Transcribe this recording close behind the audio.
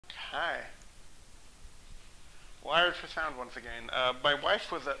Hi. Wired for sound once again. My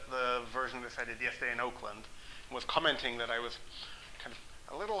wife was at the version of this I did yesterday in Oakland and was commenting that I was kind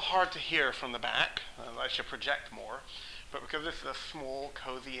of a little hard to hear from the back. I should project more. But because this is a small,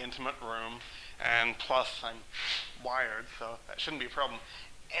 cozy, intimate room, and plus I'm wired, so that shouldn't be a problem,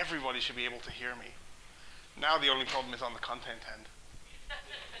 everybody should be able to hear me. Now the only problem is on the content end.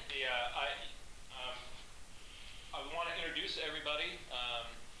 Um, I want to introduce everybody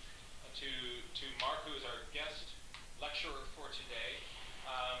to Mark, who is our guest lecturer for today.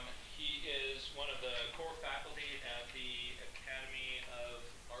 He is one of the core faculty at the Academy of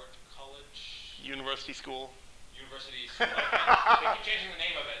Art College. University School. University School. They keep changing the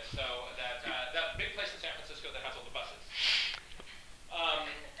name of it, so that big place in San Francisco that has all the buses.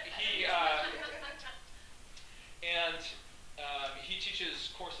 He teaches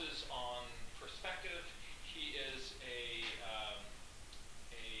courses on perspective. He is a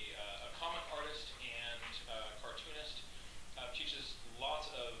comic artist and cartoonist. Teaches lots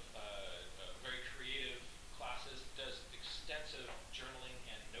of very creative classes. Does extensive journaling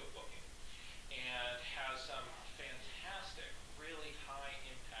and notebooking, and has some fantastic, really high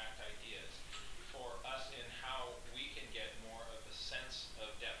impact ideas for us in how we can get more of a sense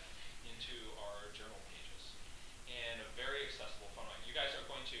of depth into our journal pages in a very accessible, fun way. You guys are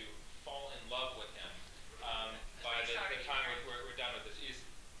going to fall in love with him by the time we're done with this. He's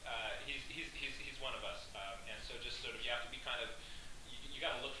one of us, and so just sort of you have to be kind of you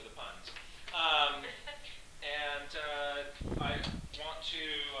got to look for the puns. I want to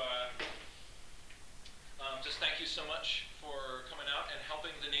just thank you so much for coming out and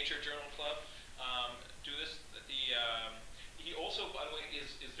helping the Nature Journal Club do this. He also, by the way,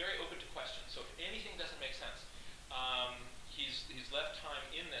 is very open to questions. So if anything doesn't make sense, he's left time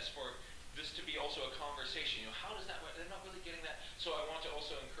in this for this to be also a conversation. You know, how does that work? They're not really getting that. So I want to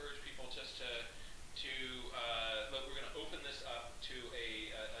also encourage people just to look. We're going to open this up to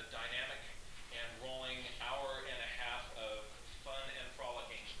a dynamic and rolling hour and a half of fun and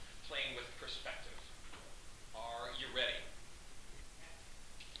frolicking, playing with perspective. Are you ready?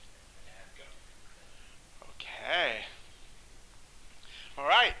 And go. Okay. All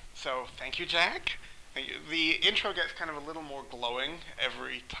right. So thank you, Jack. The intro gets kind of a little more glowing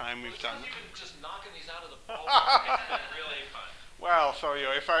every time we've done it. You've been just knocking these out of the ballpark. It's been really fun. Well, so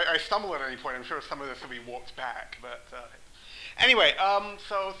if I stumble at any point, I'm sure some of this will be walked back. But anyway,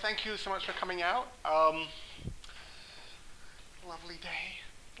 so thank you so much for coming out. Lovely day,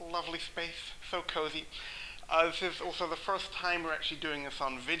 lovely space, so cozy. This is also the first time we're actually doing this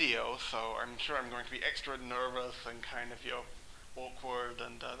on video, so I'm sure I'm going to be extra nervous and kind of awkward,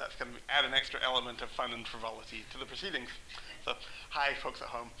 and that's going to add an extra element of fun and frivolity to the proceedings. So, hi, folks at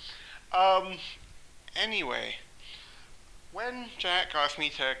home. Anyway, when Jack asked me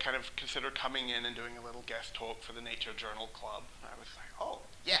to kind of consider coming in and doing a little guest talk for the Nature Journal Club, I was like, oh,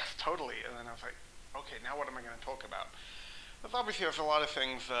 yes, totally. And then I was like, okay, now what am I going to talk about? Because obviously there's a lot of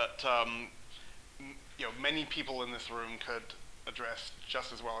things that many people in this room could address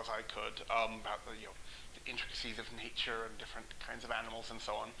just as well as I could about the intricacies of nature and different kinds of animals and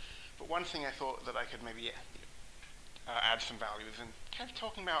so on. But one thing I thought that I could maybe add some value is in kind of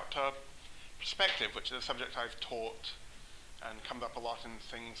talking about perspective, which is a subject I've taught and comes up a lot in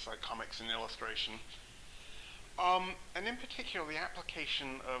things like comics and illustration. And in particular, the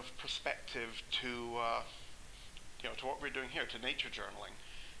application of perspective to what we're doing here, to nature journaling.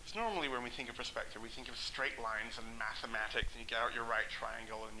 It's normally when we think of perspective, we think of straight lines and mathematics, and you get out your right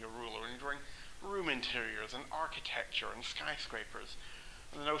triangle and your ruler, and you're drawing room interiors and architecture and skyscrapers.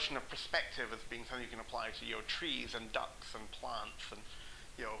 And the notion of perspective as being something you can apply to trees and ducks and plants, and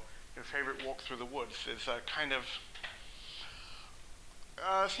your favorite walk through the woods is kind of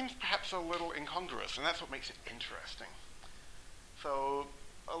seems perhaps a little incongruous, and that's what makes it interesting. So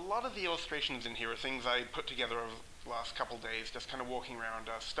a lot of the illustrations in here are things I put together over the last couple days, just kind of walking around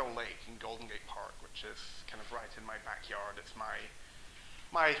Stowe Lake in Golden Gate Park, which is kind of right in my backyard. It's my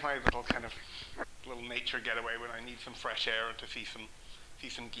little kind of little nature getaway when I need some fresh air and to see some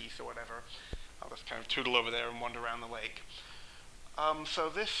geese or whatever. I'll just kind of tootle over there and wander around the lake. So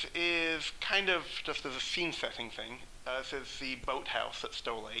this is kind of just as a scene setting thing. This is the boathouse at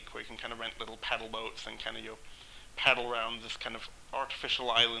Stowe Lake, where you can kind of rent little paddle boats and kind of paddle around this kind of artificial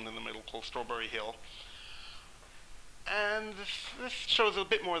island in the middle called Strawberry Hill. And this shows a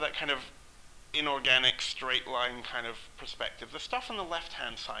bit more of that kind of inorganic, straight line kind of perspective. The stuff on the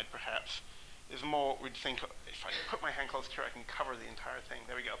left-hand side, perhaps, is more what we'd think, if I put my hand close here, I can cover the entire thing.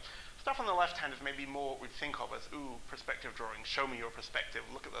 There we go. Stuff on the left hand is maybe more what we'd think of as, ooh, perspective drawing, show me your perspective,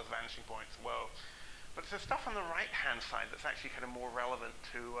 look at those vanishing points, whoa. But it's the stuff on the right-hand side that's actually kind of more relevant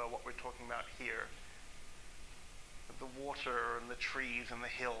to what we're talking about here. The water and the trees and the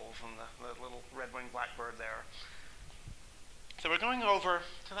hills and the little red-winged blackbird there. So we're going over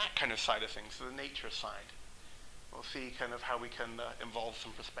to that kind of side of things, to the nature side. We'll see kind of how we can involve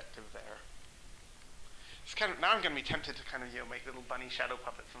some perspective there. It's kind of, now I'm going to be tempted to kind of make little bunny shadow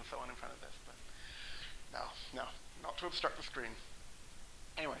puppets and so on in front of this, but no, not to obstruct the screen.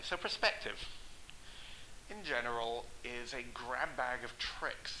 Anyway, so perspective, in general, is a grab bag of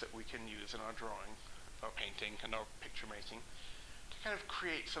tricks that we can use in our drawing, our painting, and our picture making to kind of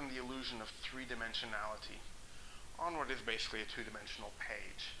create some of the illusion of three-dimensionality on what is basically a two-dimensional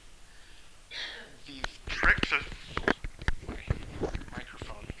page. These tricks are... My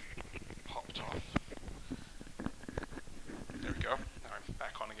microphone popped off. There we go. Now I'm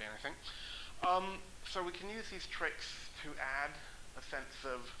back on again, I think. So we can use these tricks to add a sense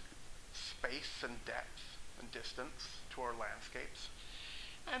of space and depth and distance to our landscapes,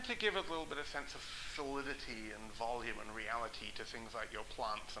 and to give a little bit of sense of solidity and volume and reality to things like your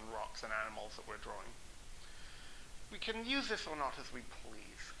plants and rocks and animals that we're drawing. We can use this or not as we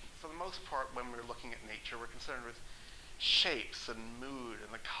please. For the most part, when we're looking at nature, we're concerned with shapes and mood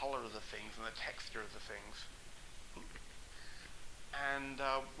and the color of the things and the texture of the things. And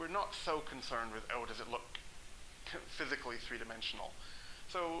we're not so concerned with, oh, does it look physically three-dimensional?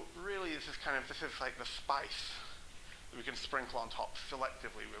 So really, this is like the spice that we can sprinkle on top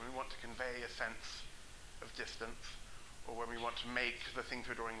selectively when we want to convey a sense of distance, or when we want to make the things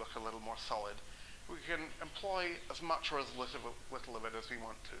we're drawing look a little more solid. We can employ as much or as little of it as we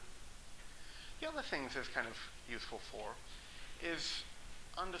want to. The other thing this is kind of useful for is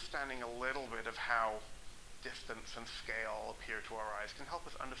understanding a little bit of how distance and scale appear to our eyes can help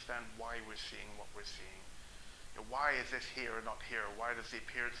us understand why we're seeing what we're seeing. Why is this here and not here? Why does the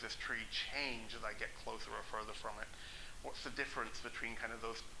appearance of this tree change as I get closer or further from it? What's the difference between kind of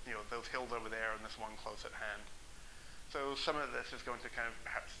those hills over there and this one close at hand? So some of this is going to kind of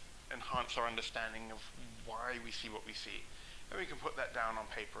perhaps enhance our understanding of why we see what we see. And we can put that down on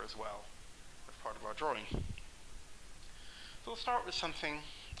paper as well as part of our drawing. So we'll start with something,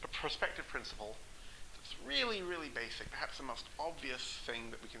 a perspective principle, that's really, really basic, perhaps the most obvious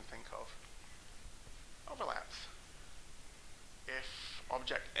thing that we can think of. Overlaps. If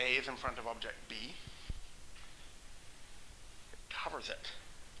object A is in front of object B, it covers it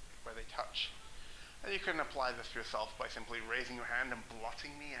where they touch. And you can apply this to yourself by simply raising your hand and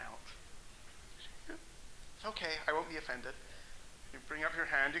blotting me out. It's okay, I won't be offended. You bring up your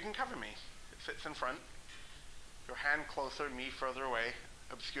hand, you can cover me. It sits in front. Your hand closer, me further away,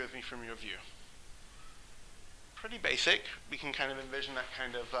 obscures me from your view. Pretty basic. We can kind of envision that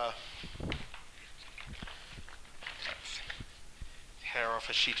kind of let's tear off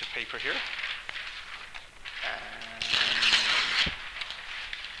a sheet of paper here. And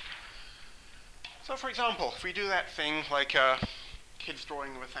so for example, if we do that thing like kids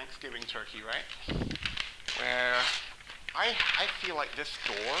drawing of a Thanksgiving turkey, right? Where I feel like this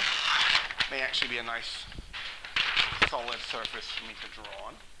door may actually be a nice solid surface for me to draw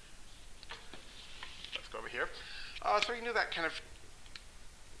on. Let's go over here. So you can do that kind of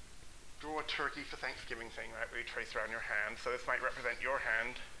draw a turkey for Thanksgiving thing, right, where you trace around your hand. So this might represent your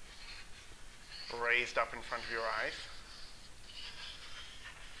hand raised up in front of your eyes.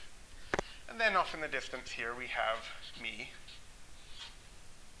 And then off in the distance here we have me,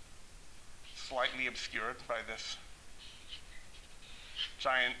 slightly obscured by this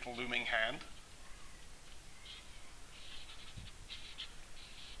giant looming hand.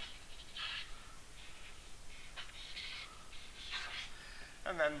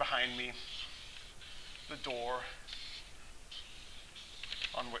 And then behind me, the door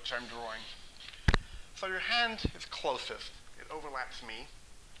on which I'm drawing. So your hand is closest. It overlaps me.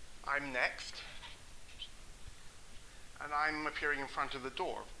 I'm next. And I'm appearing in front of the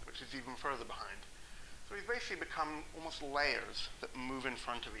door, which is even further behind. So we've basically become almost layers that move in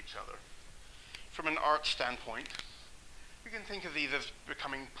front of each other. From an art standpoint, we can think of these as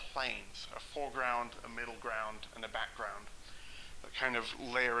becoming planes, a foreground, a middle ground, and a background that kind of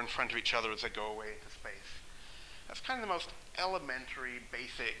layer in front of each other as they go away into space. That's kind of the most elementary,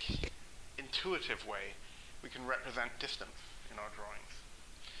 basic, intuitive way we can represent distance in our drawings.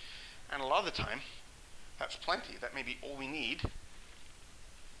 And a lot of the time, that's plenty. That may be all we need to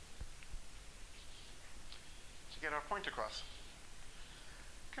get our point across.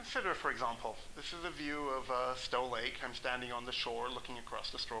 Consider, for example, this is a view of Stowe Lake. I'm standing on the shore looking across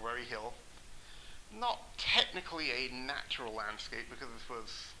the Strawberry Hill. Not technically a natural landscape because this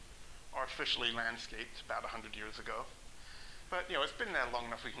was artificially landscaped about 100 years ago. But it's been there long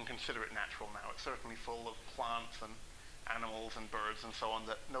enough we can consider it natural now. It's certainly full of plants and animals and birds and so on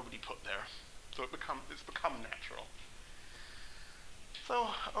that nobody put there. So it's become natural. So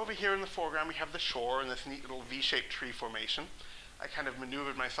over here in the foreground we have the shore and this neat little V-shaped tree formation. I kind of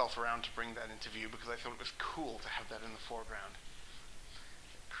maneuvered myself around to bring that into view because I thought it was cool to have that in the foreground.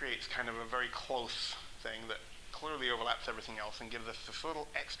 It creates kind of a very close thing that clearly overlaps everything else and gives us this little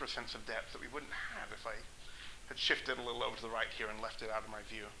extra sense of depth that we wouldn't have if I had shifted a little over to the right here and left it out of my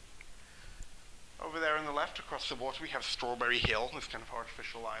view. Over there on the left, across the water, we have Strawberry Hill, this kind of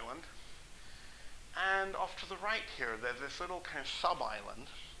artificial island. And off to the right here, there's this little kind of sub-island.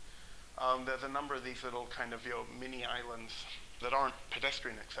 There's a number of these little kind of mini islands that aren't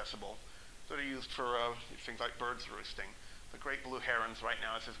pedestrian accessible, that are used for things like birds roosting. The great blue herons right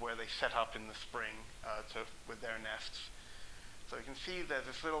now, this is where they set up in the spring with their nests. So you can see there's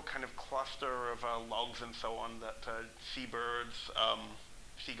this little kind of cluster of logs and so on that seabirds,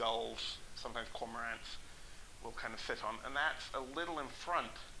 seagulls, sometimes cormorants will kind of sit on. And that's a little in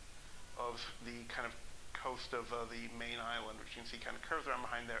front of the kind of coast of the main island, which you can see kind of curves around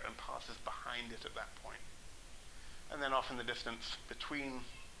behind there and passes behind it at that point. And then off in the distance between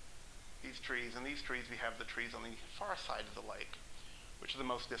these trees and these trees, we have the trees on the far side of the lake, which is the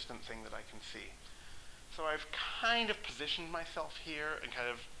most distant thing that I can see. So I've kind of positioned myself here and kind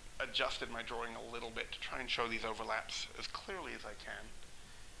of adjusted my drawing a little bit to try and show these overlaps as clearly as I can.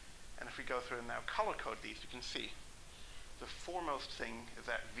 And if we go through and now color code these, you can see the foremost thing is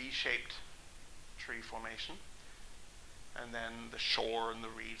that V-shaped tree formation, and then the shore and the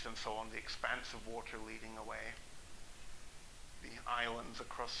reeds and so on, the expanse of water leading away, the islands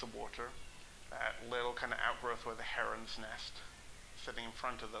across the water, that little kind of outgrowth where the heron's nest, sitting in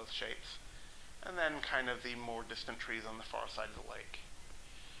front of those shapes, and then kind of the more distant trees on the far side of the lake.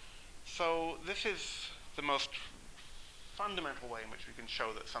 So this is the most fundamental way in which we can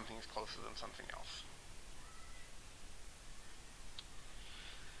show that something is closer than something else.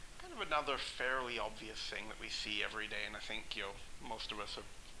 Kind of another fairly obvious thing that we see every day, and I think most of us are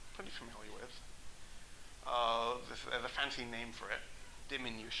pretty familiar with. There's a fancy name for it,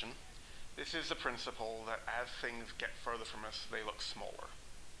 diminution. This is the principle that as things get further from us, they look smaller.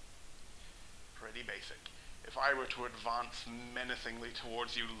 Pretty basic. If I were to advance menacingly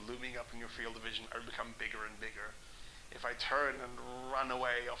towards you, looming up in your field of vision, I would become bigger and bigger. If I turn and run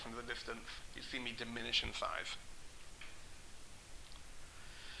away off into the distance, you see me diminish in size.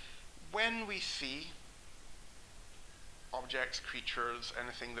 When we see objects, creatures,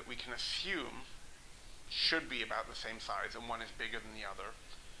 anything that we can assume should be about the same size and one is bigger than the other,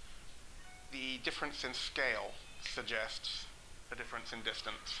 the difference in scale suggests a difference in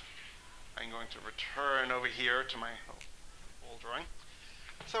distance. I'm going to return over here to my wall drawing.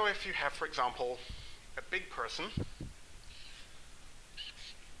 So if you have, for example, a big person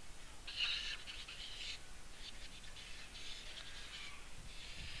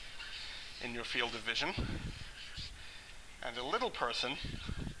in your field of vision, and a little person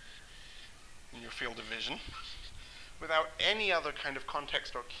in your field of vision, without any other kind of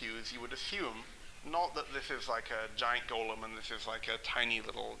context or cues, you would assume not that this is like a giant golem and this is like a tiny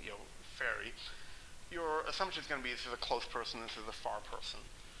little fairy. Your assumption is going to be this is a close person, this is a far person.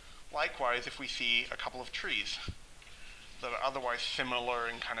 Likewise, if we see a couple of trees that are otherwise similar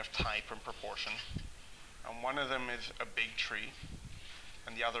in kind of type and proportion, and one of them is a big tree,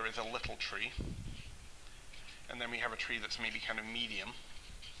 and the other is a little tree, and then we have a tree that's maybe kind of medium,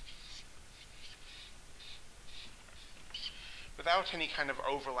 without any kind of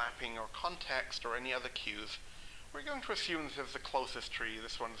overlapping or context or any other cues, we're going to assume this is the closest tree,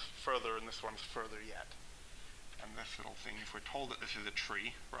 this one's further and this one's further yet. And this little thing, if we're told that this is a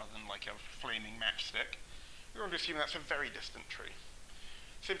tree, rather than like a flaming matchstick, we're going to assume that's a very distant tree.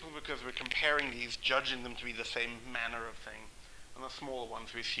 Simply because we're comparing these, judging them to be the same manner of thing, and the smaller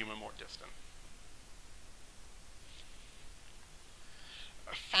ones we assume are more distant.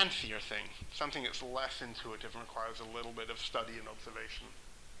 A fancier thing, something that's less intuitive and requires a little bit of study and observation,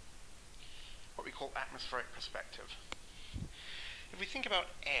 what we call atmospheric perspective. If we think about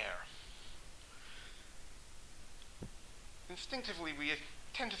air, instinctively we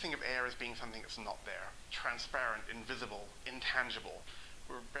tend to think of air as being something that's not there, transparent, invisible, intangible.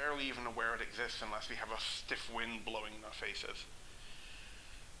 We're barely even aware it exists unless we have a stiff wind blowing in our faces.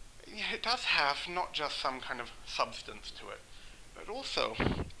 It does have not just some kind of substance to it, but also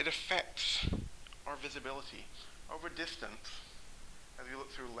it affects our visibility over distance. As we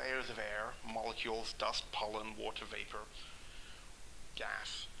look through layers of air, molecules, dust, pollen, water vapor,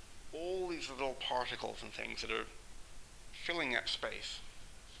 gas, all these little particles and things that are filling that space.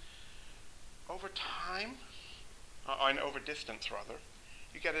 Over time, and over distance rather,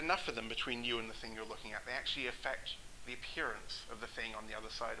 you get enough of them between you and the thing you're looking at. They actually affect the appearance of the thing on the other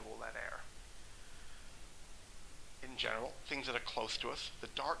side of all that air. In general, things that are close to us, the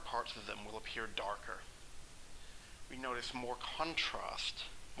dark parts of them will appear darker. We notice more contrast,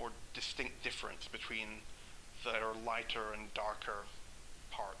 more distinct difference between their lighter and darker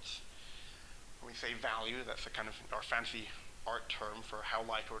parts. When we say value, that's a kind of our fancy art term for how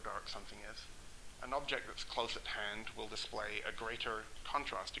light or dark something is. An object that's close at hand will display a greater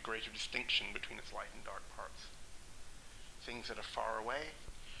contrast, a greater distinction between its light and dark parts. Things that are far away,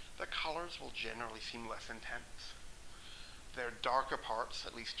 the colors will generally seem less intense. Their darker parts,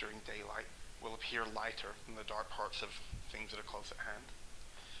 at least during daylight, will appear lighter than the dark parts of things that are close at hand.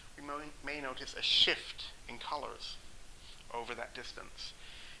 We may notice a shift in colors over that distance.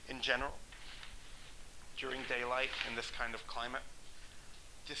 In general, during daylight in this kind of climate,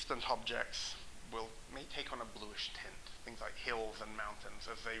 distant objects may take on a bluish tint. Things like hills and mountains,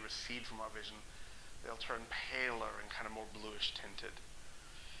 as they recede from our vision, they'll turn paler and kind of more bluish tinted.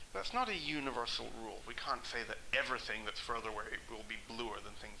 That's not a universal rule. We can't say that everything that's further away will be bluer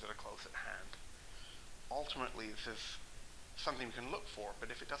than things that are close at hand. Ultimately, this is something we can look for,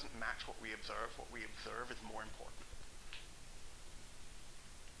 but if it doesn't match what we observe is more important.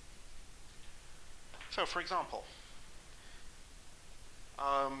 So, for example,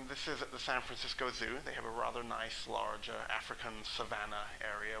 this is at the San Francisco Zoo. They have a rather nice, large African savanna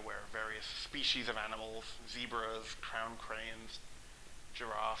area where various species of animals, zebras, crowned cranes,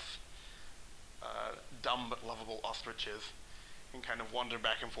 giraffes, dumb but lovable ostriches, can kind of wander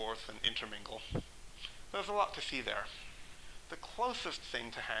back and forth and intermingle. There's a lot to see there. The closest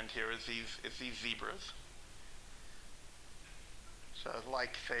thing to hand here is these zebras. So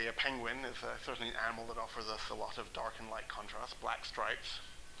like, say, a penguin is certainly an animal that offers us a lot of dark and light contrast, black stripes,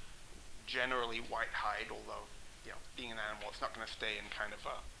 generally white hide, although, being an animal, it's not going to stay in kind of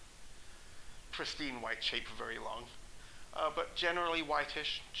a pristine white shape for very long. But generally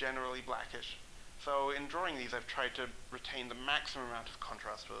whitish, generally blackish. So in drawing these, I've tried to retain the maximum amount of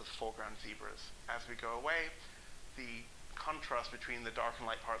contrast for those foreground zebras. As we go away, the contrast between the dark and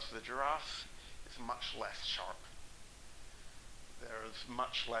light parts of the giraffes is much less sharp. There's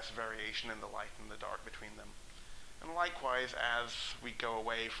much less variation in the light and the dark between them. And likewise, as we go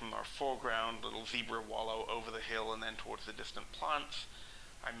away from our foreground little zebra wallow over the hill and then towards the distant plants,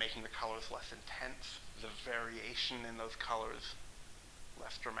 I'm making the colors less intense, the variation in those colors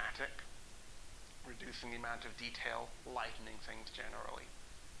less dramatic, reducing the amount of detail, lightening things generally.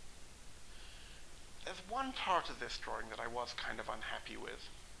 There's one part of this drawing that I was kind of unhappy with.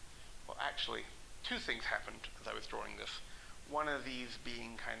 Well, actually, two things happened as I was drawing this. One of these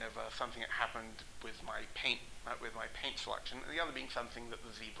being kind of something that happened with my paint selection, and the other being something that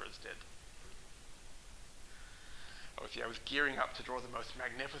the zebras did. I was gearing up to draw the most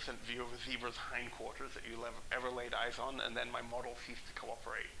magnificent view of a zebra's hindquarters that you'll ever laid eyes on, and then my model ceased to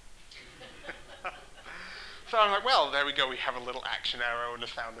cooperate. So I'm like, well, there we go. We have a little action arrow and a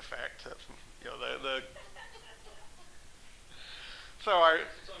sound effect. So I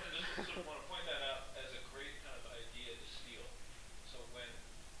just want to point that out as a great kind of idea to steal. So when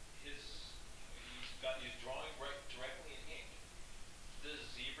he's drawing directly in ink, the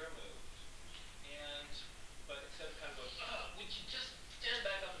zebra moved, but instead of kind of going, would you just stand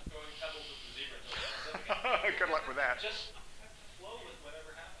back up and throwing pebbles at the zebra until it comes up again? good luck with that. Just flow with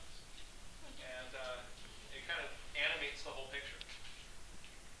whatever happens, and it kind of animates the whole picture.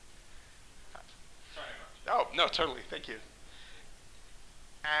 Sorry, Mark. Oh no, totally. Thank you.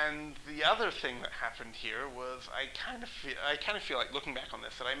 And the other thing that happened here was I kind of feel like, looking back on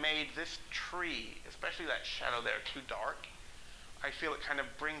this, that I made this tree, especially that shadow there, too dark. I feel it kind of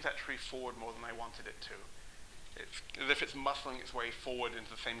brings that tree forward more than I wanted it to. It's as if it's muscling its way forward into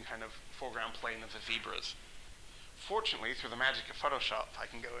the same kind of foreground plane as the zebras. Fortunately, through the magic of Photoshop, I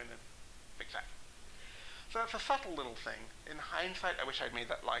can go in and fix that. So that's a subtle little thing. In hindsight, I wish I'd made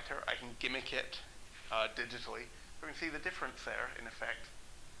that lighter. I can gimmick it digitally. You can see the difference there, in effect.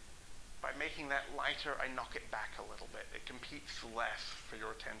 By making that lighter, I knock it back a little bit. It competes less for your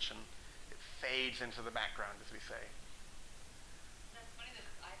attention. It fades into the background, as we say. That's funny,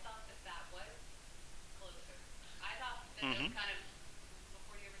 because I thought that was closer. I thought that it was kind of,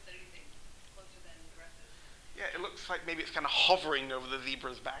 before you ever said anything, closer than the rest of it. Yeah, it looks like maybe it's kind of hovering over the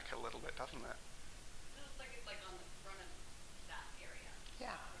zebra's back a little bit, doesn't it? It looks like it's like on the front of that area.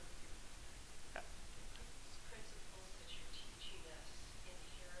 Yeah. Principles that you're teaching us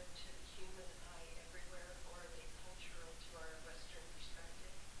inherent to the human eye everywhere, or are they cultural to our Western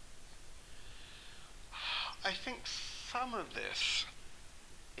perspective? I think some of this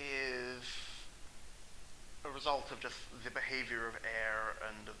is a a result of just the behavior of air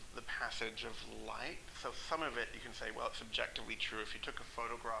and the passage of light. So some of it you can say, well, it's objectively true. If you took a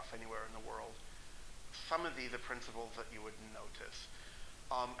photograph anywhere in the world, some of these are principles that you would notice.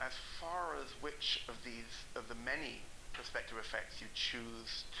 As far as which of the many perspective effects you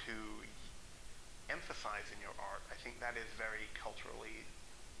choose to emphasize in your art, I think that is very culturally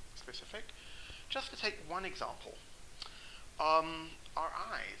specific. Just to take one example, our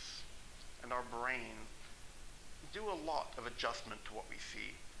eyes and our brain do a lot of adjustment to what we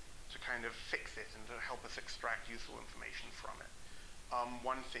see to kind of fix it and to help us extract useful information from it.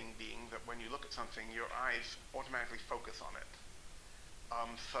 One thing being that when you look at something, your eyes automatically focus on it.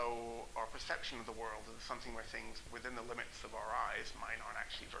 So our perception of the world is something where things within the limits of our eyes, mine aren't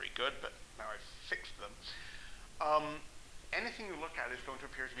actually very good, but now I've fixed them. Anything you look at is going to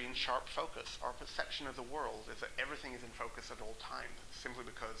appear to be in sharp focus. Our perception of the world is that everything is in focus at all times, simply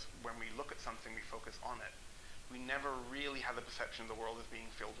because when we look at something, we focus on it. We never really have the perception of the world as being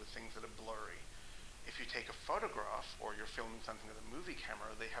filled with things that are blurry. If you take a photograph or you're filming something with a movie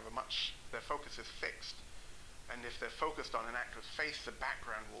camera, their focus is fixed. And if they're focused on an actor's face, the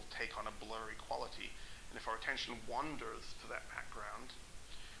background will take on a blurry quality. And if our attention wanders to that background,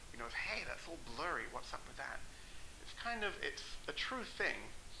 we know, hey, that's all blurry, what's up with that? It's a true thing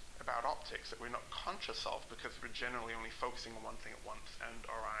about optics that we're not conscious of because we're generally only focusing on one thing at once, and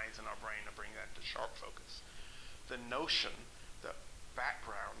our eyes and our brain are bringing that into sharp focus. The notion that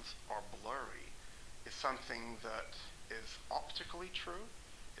backgrounds are blurry is something that is optically true.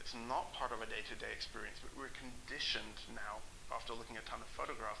 It's not part of a day-to-day experience, but we're conditioned now, after looking at a ton of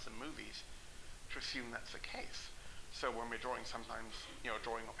photographs and movies, to assume that's the case. So when we're drawing sometimes,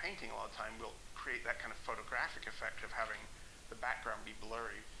 drawing or painting a lot of the time, we'll create that kind of photographic effect of having the background be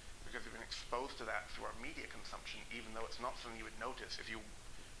blurry because we've been exposed to that through our media consumption, even though it's not something you would notice. If you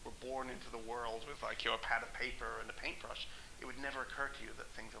were born into the world with a pad of paper and a paintbrush, it would never occur to you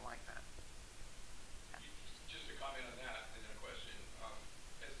that things are like that. Just to comment on that, and then a question,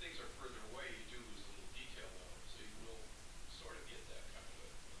 as things are further away, you do lose a little detail though, so you will sort of get that kind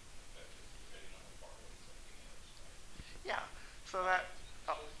of effect depending on how far away something is, right? Yeah, so that...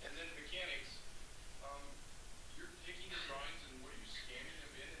 And then mechanics, you're taking the drawings and what are you scanning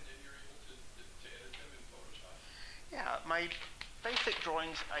them in and then you're able to edit them in Photoshop? Yeah, my basic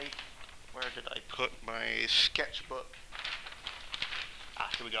drawings, where did I put my sketchbook?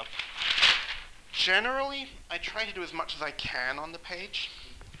 Here we go. Generally, I try to do as much as I can on the page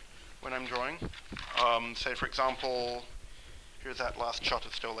when I'm drawing. Say, for example, here's that last shot,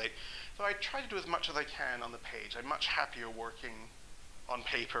 it's still late. So I try to do as much as I can on the page. I'm much happier working on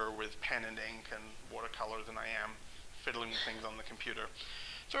paper with pen and ink and watercolor than I am fiddling with things on the computer.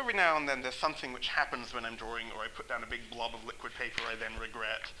 So every now and then there's something which happens when I'm drawing, or I put down a big blob of liquid paper I then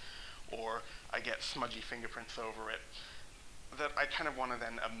regret, or I get smudgy fingerprints over it, that I kind of want to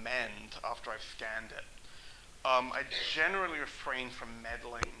then amend after I've scanned it. I generally refrain from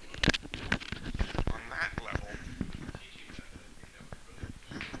meddling on that level.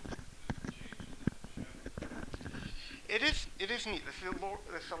 It is neat.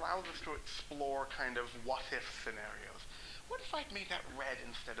 This allows us to explore kind of what-if scenarios. What if I'd made that red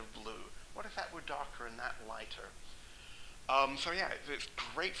instead of blue? What if that were darker and that lighter? So yeah, it's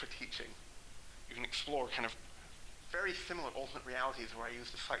great for teaching. You can explore kind of very similar alternate realities where I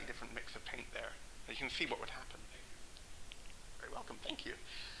used a slightly different mix of paint there. You can see what would happen. Very welcome, thank you.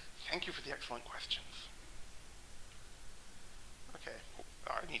 Thank you for the excellent questions. Okay,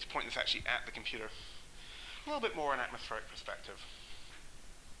 I need to point this actually at the computer. A little bit more an atmospheric perspective.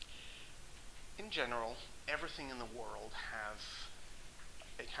 In general, everything in the world has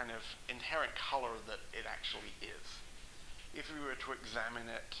a kind of inherent color that it actually is. If we were to examine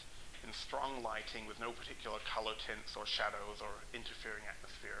it in strong lighting with no particular color tints or shadows or interfering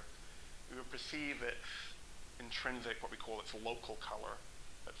atmosphere, we would perceive its intrinsic, what we call its local color,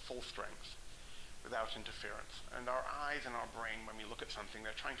 at full strength, without interference. And our eyes and our brain, when we look at something,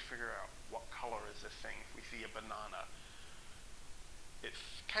 they're trying to figure out what color is this thing. If we see a banana,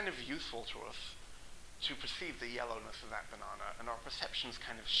 it's kind of useful to us to perceive the yellowness of that banana, and our perceptions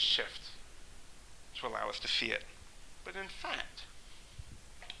kind of shift to allow us to see it. But in fact,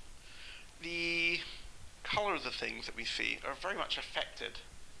 the colors of things that we see are very much affected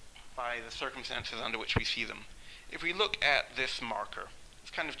by the circumstances under which we see them. If we look at this marker, it's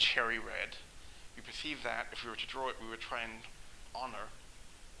kind of cherry red. We perceive that if we were to draw it, we would try and honor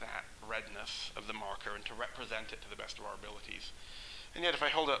that redness of the marker and to represent it to the best of our abilities. And yet if I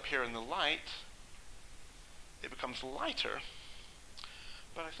hold it up here in the light, it becomes lighter.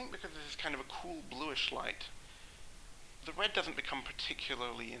 But I think because this is kind of a cool bluish light, the red doesn't become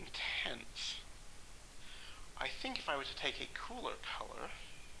particularly intense. I think if I were to take a cooler color,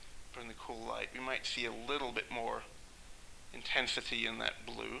 put in the cool light, we might see a little bit more intensity in that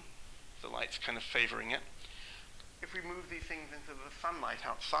blue. The light's kind of favoring it. If we move these things into the sunlight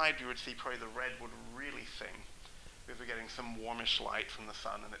outside, you would see probably the red would really sing, because we're getting some warmish light from the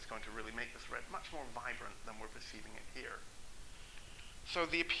sun, and it's going to really make this red much more vibrant than we're perceiving it here. So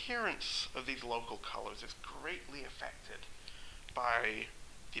the appearance of these local colors is greatly affected by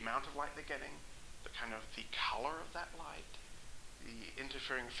the amount of light they're getting, the kind of the color of that light, the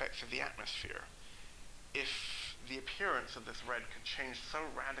interfering effects of the atmosphere. If the appearance of this red can change so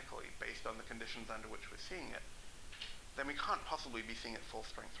radically based on the conditions under which we're seeing it, then we can't possibly be seeing it full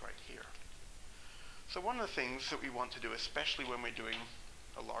strength right here. So one of the things that we want to do, especially when we're doing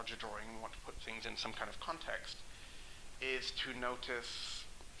a larger drawing, we want to put things in some kind of context, is to notice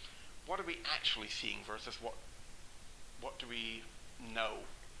what are we actually seeing versus what do we know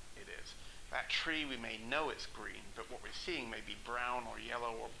it is. That tree, we may know it's green, but what we're seeing may be brown or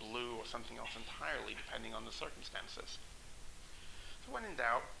yellow or blue or something else entirely, depending on the circumstances. So when in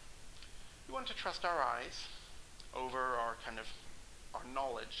doubt, we want to trust our eyes over our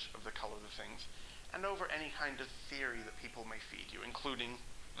knowledge of the colors of things, and over any kind of theory that people may feed you, including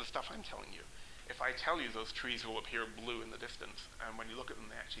the stuff I'm telling you. If I tell you those trees will appear blue in the distance, and when you look at them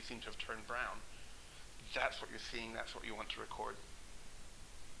they actually seem to have turned brown, that's what you're seeing, that's what you want to record.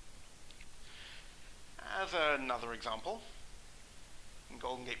 As another example, in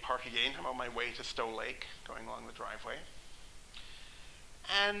Golden Gate Park again, I'm on my way to Stowe Lake, going along the driveway.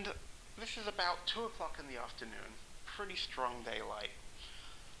 And this is about 2 o'clock in the afternoon, pretty strong daylight.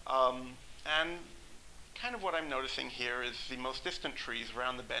 And kind of what I'm noticing here is the most distant trees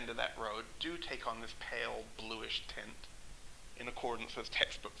around the bend of that road do take on this pale bluish tint in accordance with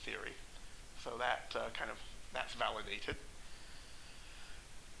textbook theory. So that that's validated.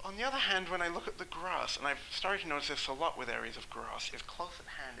 On the other hand, when I look at the grass, and I've started to notice this a lot with areas of grass, if close at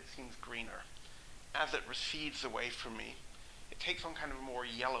hand it seems greener. As it recedes away from me, it takes on kind of a more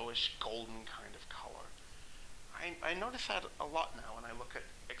yellowish, golden kind of color. I notice that a lot now when I look at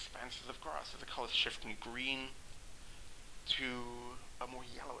expanses of grass, as the colors shift from green to a more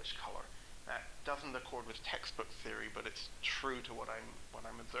yellowish color. That doesn't accord with textbook theory, but it's true to what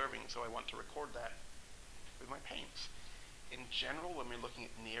I'm observing, so I want to record that with my paints. In general, when we're looking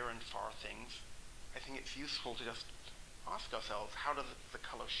at near and far things, I think it's useful to just ask ourselves, how does the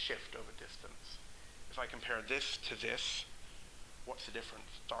color shift over distance? If I compare this to this, what's the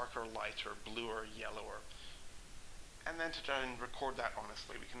difference? Darker, lighter, bluer, yellower? And then to try and record that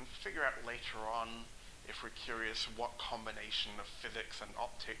honestly. We can figure out later on, if we're curious, what combination of physics and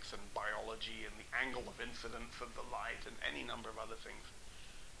optics and biology and the angle of incidence of the light and any number of other things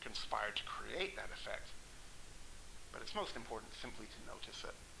conspire to create that effect. But it's most important simply to notice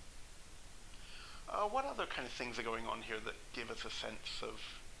it. What other kind of things are going on here that give us a sense of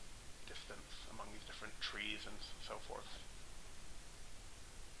distance among these different trees and so forth?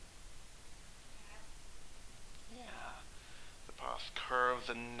 Yeah, the path curves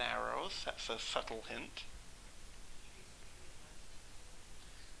and narrows. That's a subtle hint.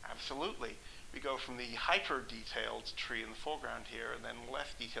 Absolutely. We go from the hyper-detailed tree in the foreground here, and then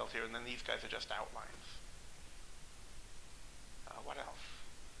less detailed here, and then these guys are just outlines. What else?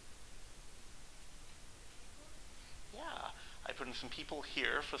 Yeah, I put in some people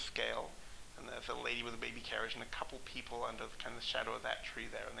here for scale, and there's a lady with a baby carriage and a couple people under the kind of shadow of that tree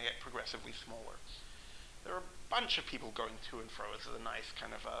there, and they get progressively smaller. There are a bunch of people going to and fro. This is a nice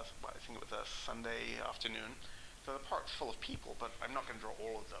kind of, I think it was a Sunday afternoon. So the park's full of people, but I'm not going to draw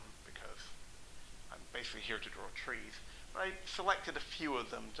all of them because I'm basically here to draw trees. But I selected a few of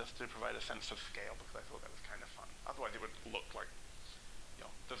them just to provide a sense of scale because I thought that was kind of fun. Otherwise it would look like,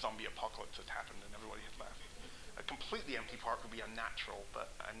 the zombie apocalypse had happened and everybody had left. A completely empty park would be unnatural,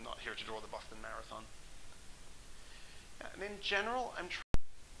 but I'm not here to draw the Boston Marathon. And in general,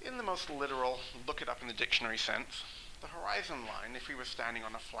 in the most literal, look it up in the dictionary sense, the horizon line, if we were standing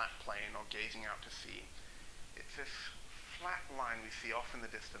on a flat plane or gazing out to sea, it's this flat line we see off in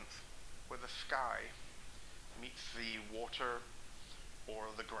the distance where the sky meets the water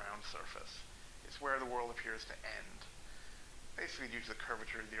or the ground surface. It's where the world appears to end. Basically due to the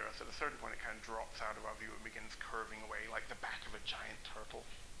curvature of the Earth, at a certain point it kind of drops out of our view and begins curving away like the back of a giant turtle.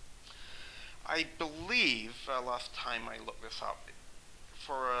 I believe, last time I looked this up,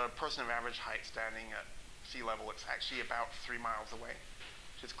 for a person of average height standing at sea level, it's actually about 3 miles away,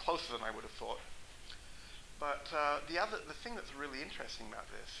 which is closer than I would have thought. But the thing that's really interesting about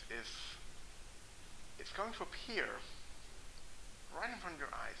this is it's going to appear right in front of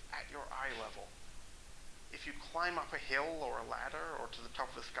your eyes, at your eye level. If you climb up a hill or a ladder or to the top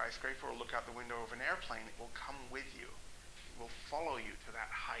of a skyscraper or look out the window of an airplane, it will come with you. It will follow you to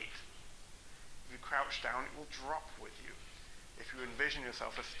that height. If you crouch down, it will drop with you. If you envision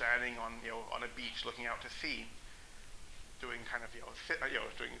yourself as standing on a beach looking out to sea, doing kind of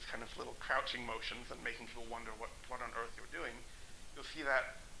doing these kind of little crouching motions and making people wonder what on earth you're doing, you'll see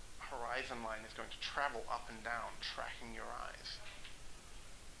that horizon line is going to travel up and down, tracking your eyes.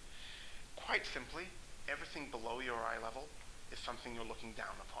 Quite simply, everything below your eye level is something you're looking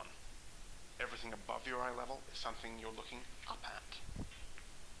down upon. Everything above your eye level is something you're looking up at.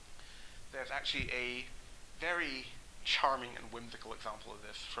 There's actually a very charming and whimsical example of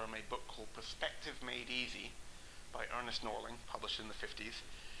this from a book called Perspective Made Easy by Ernest Norling, published in the 50s.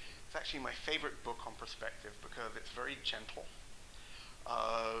 It's actually my favorite book on perspective because it's very gentle,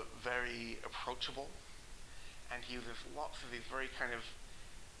 very approachable, and he uses lots of these very kind of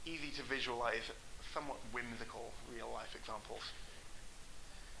easy to visualize, somewhat whimsical real-life examples.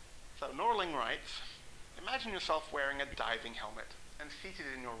 So Norling writes, imagine yourself wearing a diving helmet and seated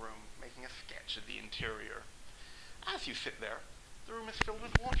in your room, making a sketch of the interior. As you sit there, the room is filled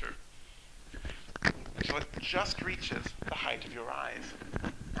with water, until it just reaches the height of your eyes.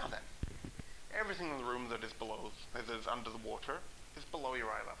 Now then, everything in the room that is under the water is below your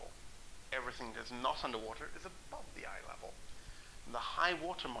eye level. Everything that is not underwater is above the eye level. And the high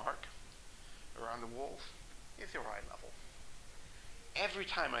water mark around the walls is your eye level. Every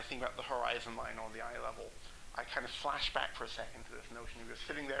time I think about the horizon line on the eye level, I kind of flash back for a second to this notion of you're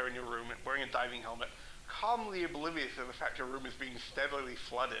sitting there in your room wearing a diving helmet, calmly oblivious of the fact your room is being steadily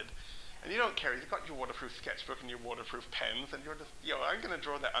flooded. And you don't care, you've got your waterproof sketchbook and your waterproof pens, and you're just, I'm going to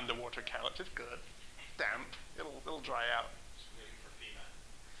draw that underwater character. It's good. It's damp. It'll dry out. Just waiting for FEMA.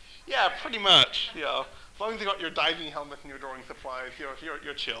 Yeah, pretty much. As long as you got your diving helmet and your drawing supplies,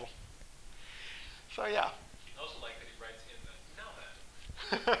 you're chill. So yeah. I also like that he writes in the now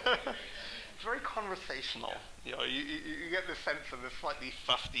then. It's very conversational. You get this sense of this slightly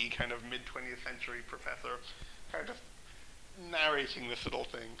fusty kind of mid-20th century professor kind of narrating this little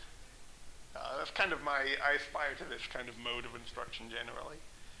thing. That's kind of I aspire to this kind of mode of instruction generally.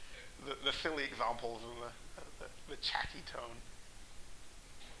 The silly examples and the chatty tone.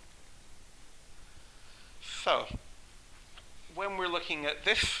 So, when we're looking at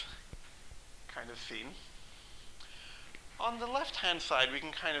this kind of scene, on the left-hand side we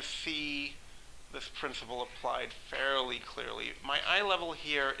can kind of see this principle applied fairly clearly. My eye level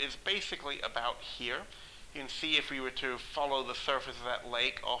here is basically about here. You can see if we were to follow the surface of that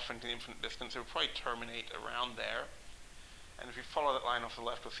lake off into the infinite distance, it would probably terminate around there. And if we follow that line off the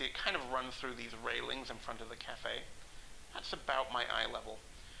left, we'll see it kind of runs through these railings in front of the cafe. That's about my eye level.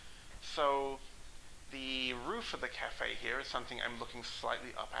 So the roof of the cafe here is something I'm looking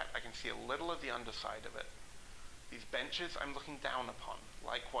slightly up at. I can see a little of the underside of it. These benches I'm looking down upon.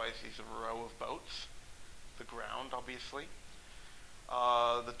 Likewise, these row of boats. The ground, obviously.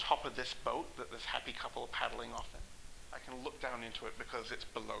 The top of this boat that this happy couple are paddling off in. I can look down into it because it's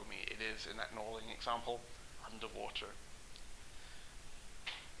below me. It is, in that Norling example, underwater.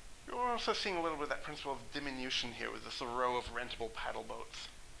 You're also seeing a little bit of that principle of diminution here with this row of rentable paddle boats.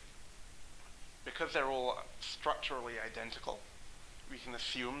 Because they're all structurally identical, we can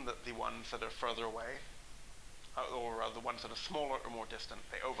assume that the ones that are further away, or the ones that are smaller or more distant,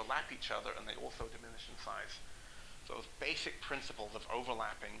 they overlap each other and they also diminish in size. So those basic principles of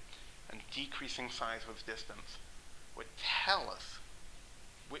overlapping and decreasing size with distance would tell us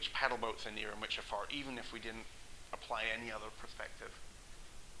which paddle boats are near and which are far, even if we didn't apply any other perspective.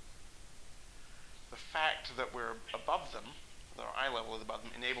 The fact that we're above them, that our eye level is above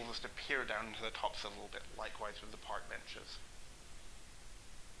them, enables us to peer down into the tops a little bit, likewise with the park benches.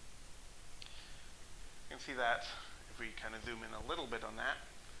 You can see that if we kind of zoom in a little bit on that,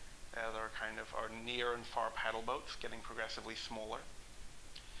 there are kind of our near and far paddle boats getting progressively smaller.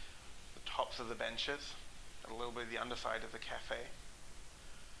 The tops of the benches, and a little bit of the underside of the cafe.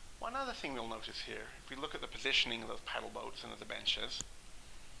 One other thing we'll notice here, if we look at the positioning of those paddle boats and of the benches,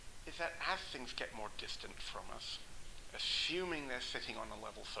 is that as things get more distant from us, assuming they're sitting on a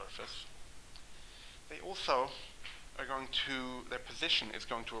level surface, they also are going to, their position is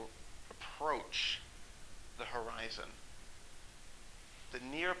going to approach the horizon. The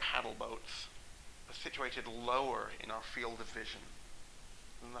near paddle boats are situated lower in our field of vision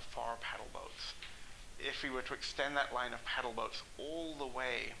than the far paddle boats. If we were to extend that line of paddle boats all the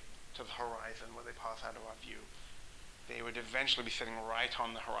way to the horizon where they pass out of our view, they would eventually be sitting right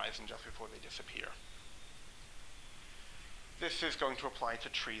on the horizon just before they disappear. This is going to apply to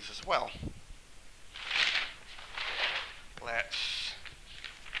trees as well. Let's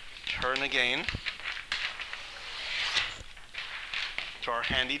turn again to our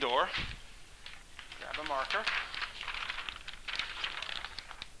handy door, grab a marker.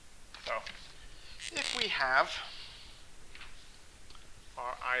 So, if we have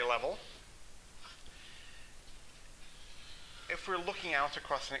our eye level, if we're looking out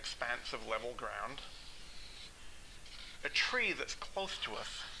across an expanse of level ground, a tree that's close to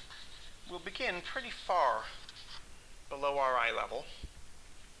us will begin pretty far below our eye level,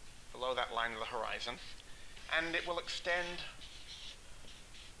 below that line of the horizon, and it will extend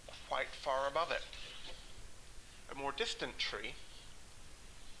quite far above it. A more distant tree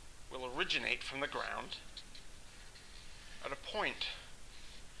will originate from the ground at a point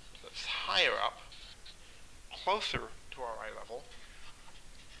that's higher up, closer to our eye level,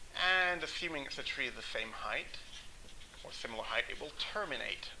 and assuming it's a tree of the same height, or similar height, it will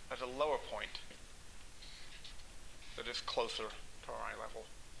terminate at a lower point that is closer to our eye level.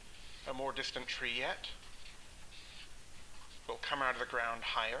 A more distant tree yet will come out of the ground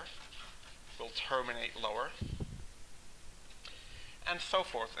higher, will terminate lower, and so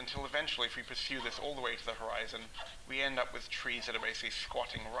forth, until eventually, if we pursue this all the way to the horizon, we end up with trees that are basically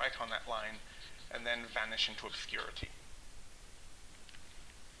squatting right on that line and then vanish into obscurity.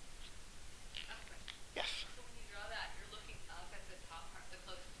 Yes? So when you draw that, you're looking up at the top part, the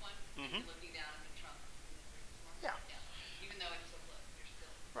closest one, and you're looking down at the trunk. Yeah. Even though it's so close, you're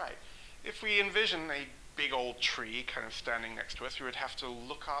still... Right. If we envision a big old tree kind of standing next to us, we would have to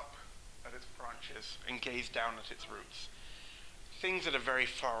look up at its branches and gaze down at its roots. Things that are very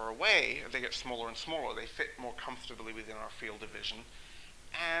far away, they get smaller and smaller. They fit more comfortably within our field of vision.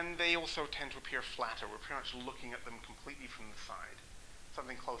 And they also tend to appear flatter. We're pretty much looking at them completely from the side.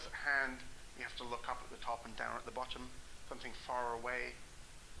 Something close at hand, we have to look up at the top and down at the bottom. Something far away,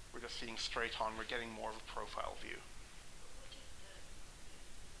 we're just seeing straight on. We're getting more of a profile view. What if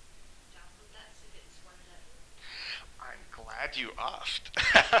download that so it's one level? I'm glad you asked.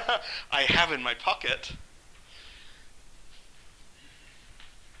 I have in my pocket.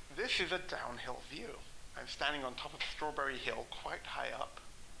 This is a downhill view. I'm standing on top of Strawberry Hill, quite high up.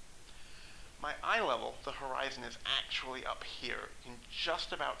 My eye level, the horizon, is actually up here. You can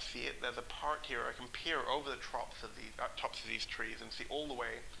just about see it. There's a part here I can peer over the tops of these trees and see all the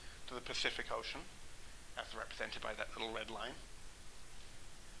way to the Pacific Ocean, as represented by that little red line.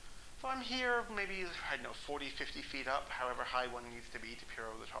 So I'm here maybe, I don't know, 40, 50 feet up, however high one needs to be to peer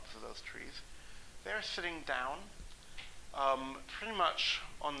over the tops of those trees. They're sitting down, pretty much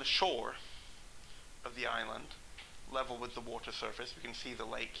on the shore of the island, level with the water surface. We can see the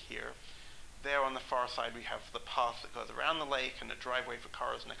lake here. There on the far side we have the path that goes around the lake and a driveway for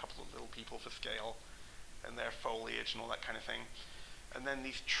cars and a couple of little people for scale and their foliage and all that kind of thing. And then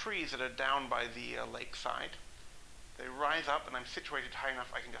these trees that are down by the lakeside, they rise up, and I'm situated high enough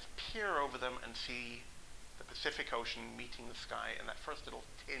I can just peer over them and see the Pacific Ocean meeting the sky and that first little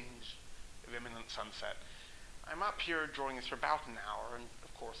tinge of imminent sunset. I'm up here drawing this for about an hour, and of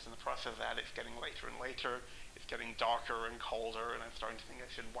course in the process of that it's getting later and later, it's getting darker and colder, and I'm starting to think I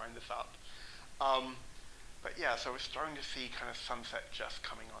should wind this up. But yeah, so we're starting to see kind of sunset just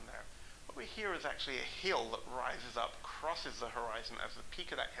coming on there. What we hear is actually a hill that rises up, crosses the horizon. As the peak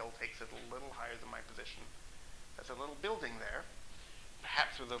of that hill takes it a little higher than my position, there's a little building there,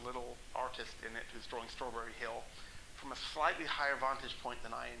 perhaps with a little artist in it who's drawing Strawberry Hill from a slightly higher vantage point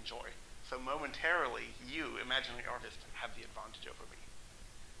than I enjoy. So momentarily, you, imaginary artist, have the advantage over me.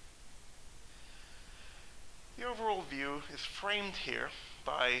 The overall view is framed here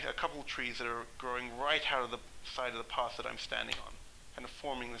by a couple of trees that are growing right out of the side of the path that I'm standing on, kind of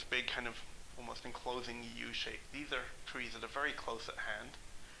forming this big kind of almost enclosing U shape. These are trees that are very close at hand.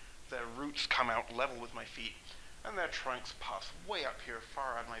 Their roots come out level with my feet, and their trunks pass way up here,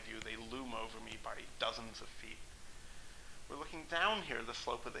 far out of my view. They loom over me by dozens of feet. We're looking down here the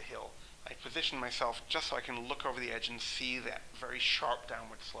slope of the hill. I position myself just so I can look over the edge and see that very sharp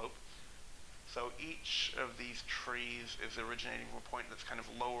downward slope. So each of these trees is originating from a point that's kind of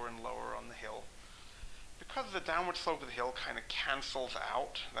lower and lower on the hill. Because the downward slope of the hill kind of cancels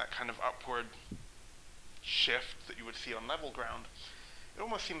out that kind of upward shift that you would see on level ground, it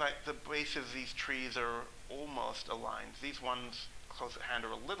almost seems like the bases of these trees are almost aligned. These ones close at hand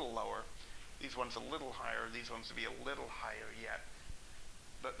are a little lower, these ones a little higher, these ones would be a little higher yet.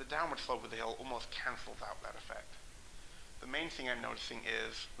 But the downward slope of the hill almost cancels out that effect. The main thing I'm noticing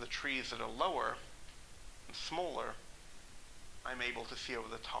is the trees that are lower and smaller, I'm able to see over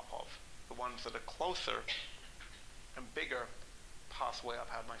the top of. The ones that are closer and bigger pass way up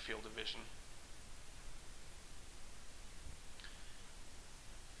out of my field of vision.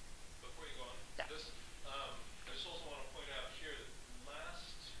 Before you go on, Yeah. I just also want to point out here that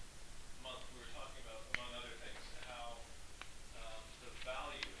last month we were talking about, among other things, how the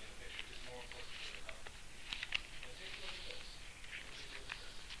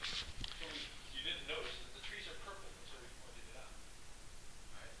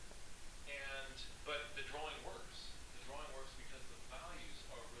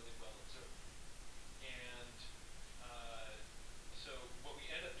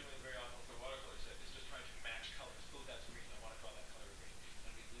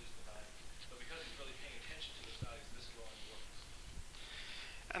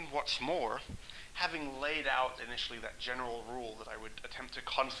what's more, having laid out initially that general rule that I would attempt to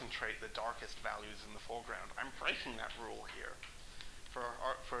concentrate the darkest values in the foreground, I'm breaking that rule here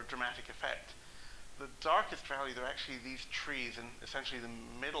for dramatic effect. The darkest values are actually these trees in essentially the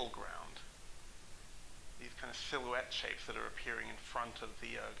middle ground, these kind of silhouette shapes that are appearing in front of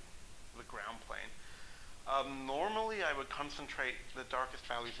the ground plane. Normally I would concentrate the darkest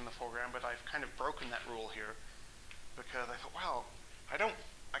values in the foreground, but I've kind of broken that rule here because I thought, well,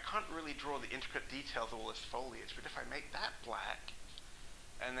 I can't really draw the intricate details of all this foliage, but if I make that black,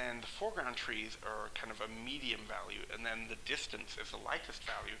 and then the foreground trees are kind of a medium value, and then the distance is the lightest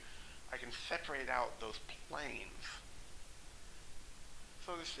value, I can separate out those planes.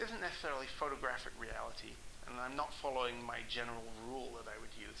 So this isn't necessarily photographic reality, and I'm not following my general rule that I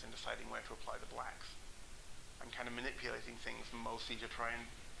would use in deciding where to apply the blacks. I'm kind of manipulating things mostly to try and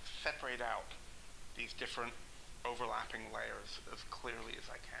separate out these different overlapping layers as clearly as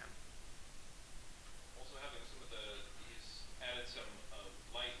I can. Also having some of these added some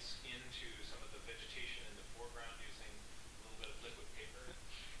lights into some of the vegetation in the foreground using a little bit of liquid paper,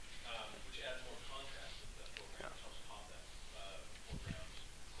 which adds more contrast with the foreground, which helps pop that foreground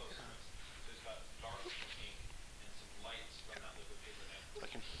close to us. So it's got dark looking and some lights from that liquid paper now. I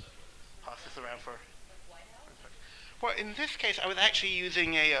can pass this around for... Well, in this case, I was actually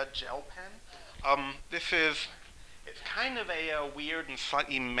using a gel pen. It's kind of a weird and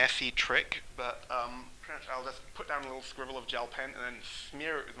slightly messy trick, but pretty much I'll just put down a little scribble of gel pen and then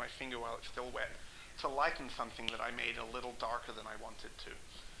smear it with my finger while it's still wet to lighten something that I made a little darker than I wanted to.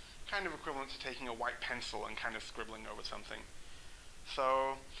 Kind of equivalent to taking a white pencil and kind of scribbling over something.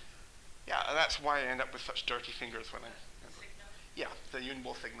 So, yeah, that's why I end up with such dirty fingers when I... Yeah, the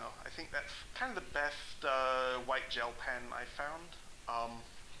Uniball Signo. I think that's kind of the best white gel pen I found.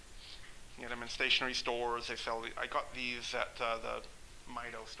 You get them in stationery stores. They sell. I got these at the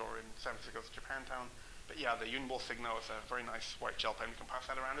Mido store in San Francisco's Japantown. But yeah, the Uniball Signo is a very nice white gel pen. You can pass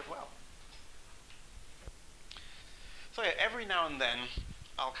that around as well. So yeah, every now and then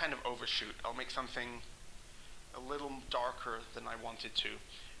I'll kind of overshoot. I'll make something a little darker than I wanted to,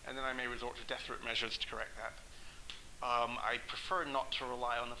 and then I may resort to desperate measures to correct that. I prefer not to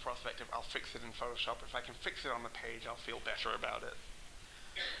rely on the prospect of I'll fix it in Photoshop. If I can fix it on the page, I'll feel better about it,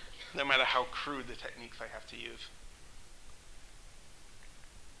 no matter how crude the techniques I have to use.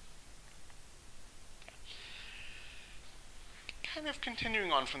 Kind of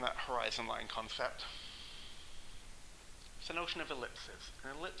continuing on from that horizon line concept, it's the notion of ellipses.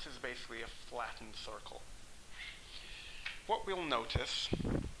 An ellipse is basically a flattened circle. What we'll notice,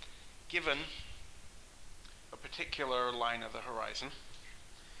 given a particular line of the horizon,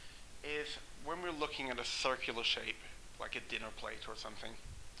 is when we're looking at a circular shape, like a dinner plate or something,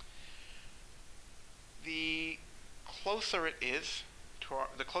 the closer it is to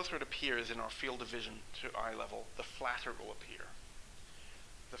the closer it appears in our field of vision to eye level, the flatter it will appear.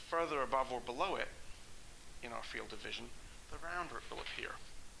 The further above or below it in our field of vision, the rounder it will appear.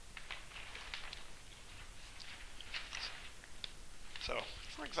 So,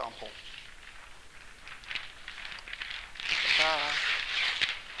 for example,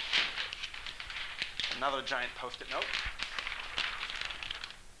 another giant post-it note.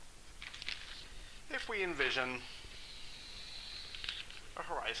 If we envision a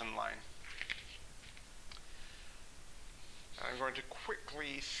horizon line, I'm going to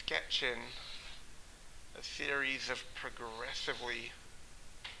quickly sketch in a series of progressively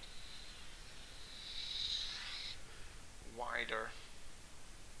wider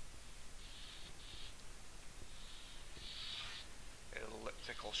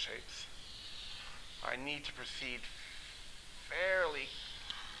elliptical shapes. I need to proceed fairly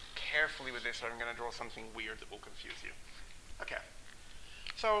carefully with this, or I'm going to draw something weird that will confuse you. Okay.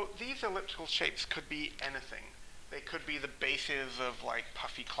 So these elliptical shapes could be anything. They could be the bases of like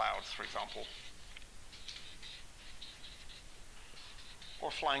puffy clouds, for example, or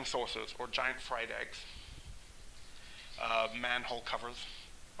flying saucers, or giant fried eggs, manhole covers,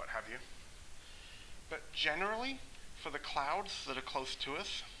 what have you. But generally, for the clouds that are close to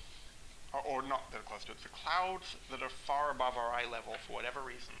us, or not that are close to us, the clouds that are far above our eye level for whatever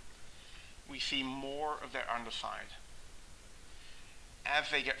reason, we see more of their underside. As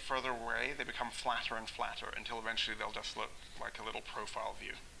they get further away, they become flatter and flatter until eventually they'll just look like a little profile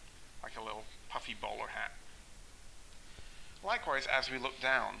view, like a little puffy bowler hat. Likewise, as we look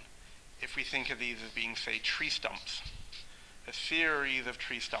down, if we think of these as being, say, tree stumps, a series of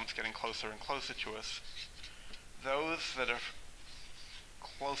tree stumps getting closer and closer to us, those that are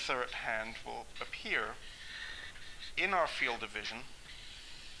closer at hand will appear in our field of vision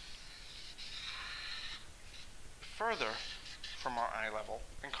further from our eye level,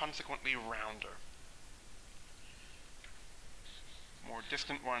 and consequently rounder. More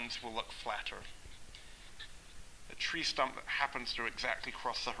distant ones will look flatter. A tree stump that happens to exactly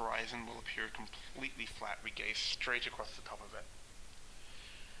cross the horizon will appear completely flat. We gaze straight across the top of it.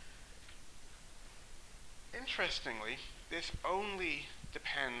 Interestingly, this only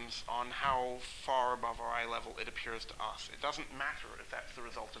depends on how far above our eye level it appears to us. It doesn't matter if that's the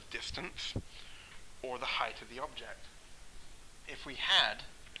result of distance or the height of the object. If we had,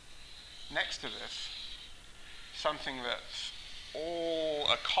 next to this, something that's all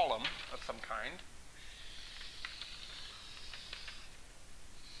a column of some kind,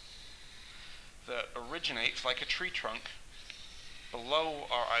 that originates like a tree trunk below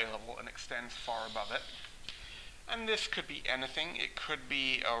our eye level and extends far above it. And this could be anything. It could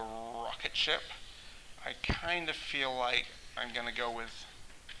be a rocket ship. I kind of feel like I'm going to go with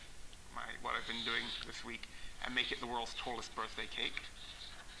what I've been doing this week and make it the world's tallest birthday cake.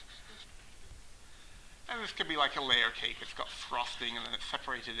 And this could be like a layer cake. It's got frosting and then it's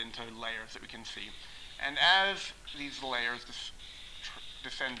separated into layers that we can see. And as these layers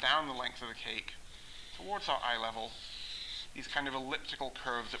descend down the length of the cake towards our eye level, these kind of elliptical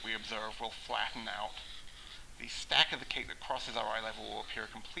curves that we observe will flatten out. The stack of the cake that crosses our eye level will appear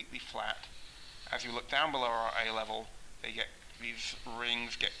completely flat. As you look down below our eye level, these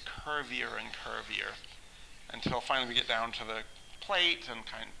rings get curvier and curvier until finally we get down to the plate, and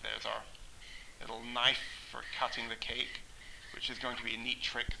there's our little knife for cutting the cake, which is going to be a neat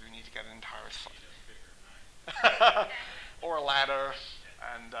trick because we need to get an entire slice. Or a ladder,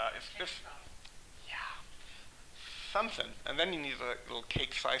 and it's something. And then you need a little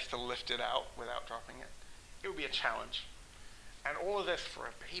cake slice to lift it out without dropping it. It would be a challenge. And all of this for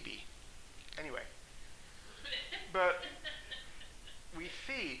a baby. Anyway. But we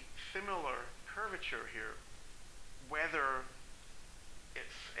see similar curvature here, whether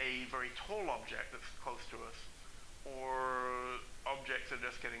it's a very tall object that's close to us, or objects that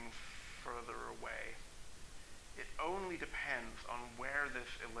are just getting further away. It only depends on where this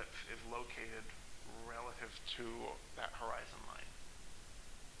ellipse is located relative to that horizon line.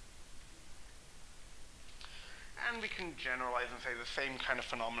 And we can generalize and say the same kind of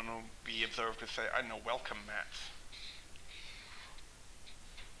phenomenon will be observed with, say, I don't know, welcome mats.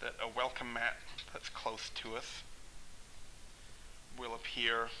 That a welcome mat that's close to us will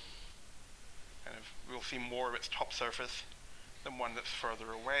appear, we'll see more of its top surface than one that's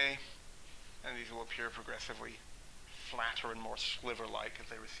further away, and these will appear progressively flatter and more sliver-like as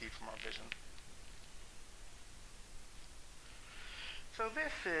they recede from our vision. So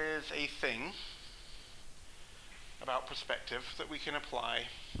this is a thing about perspective that we can apply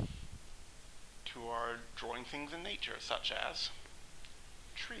to our drawing things in nature, such as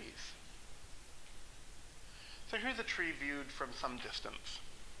trees. So here's a tree viewed from some distance.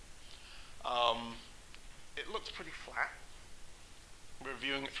 It looks pretty flat. We're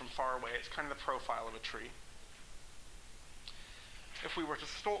viewing it from far away. It's kind of the profile of a tree. If we were to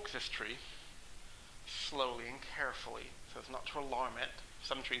stalk this tree slowly and carefully, so as not to alarm it,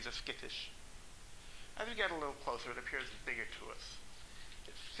 some trees are skittish. As we get a little closer, it appears bigger to us.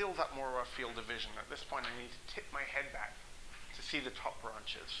 It fills up more of our field of vision. At this point, I need to tip my head back to see the top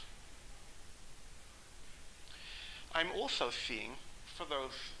branches. I'm also seeing, for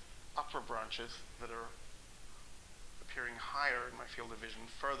those upper branches that are appearing higher in my field of vision,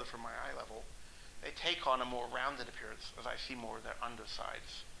 further from my eye level, they take on a more rounded appearance as I see more of their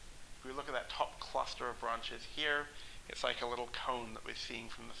undersides. If we look at that top cluster of branches here, it's like a little cone that we're seeing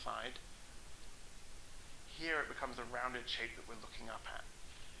from the side. Here it becomes a rounded shape that we're looking up at.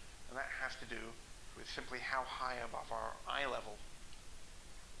 And that has to do with simply how high above our eye level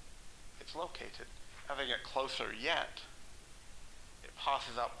it's located. As I get closer yet, it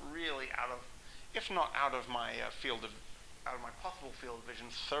passes up really out of, if not out of my out of my possible field of vision,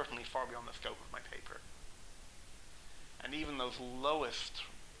 certainly far beyond the scope of my paper. And even those lowest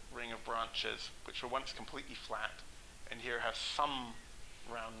ring of branches, which were once completely flat, and here have some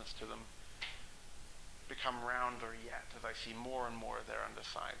roundness to them, become rounder yet as I see more and more of their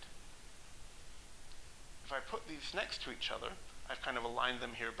underside. If I put these next to each other, I've kind of aligned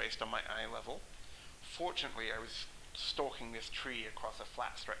them here based on my eye level. Fortunately, I was stalking this tree across a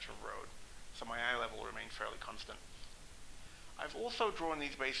flat stretch of road, so my eye level remained fairly constant. I've also drawn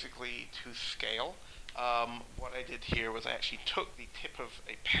these basically to scale. What I did here was I actually took the tip of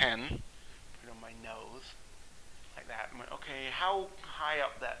a pen, put it on my nose, like that, and went, okay, how high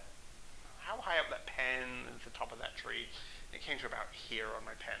up that pen is the top of that tree? And it came to about here on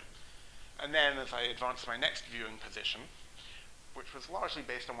my pen. And then as I advanced to my next viewing position, which was largely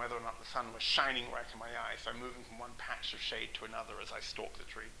based on whether or not the sun was shining right in my eye. So I'm moving from one patch of shade to another as I stalk the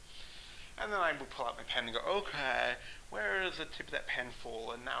tree. And then I would pull out my pen and go, okay, where does the tip of that pen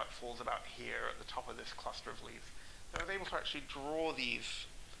fall? And now it falls about here at the top of this cluster of leaves. So I was able to actually draw these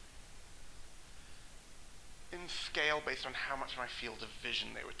in scale based on how much of my field of vision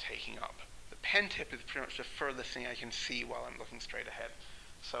they were taking up. The pen tip is pretty much the furthest thing I can see while I'm looking straight ahead.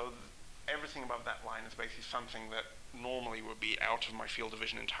 So everything above that line is basically something that normally would be out of my field of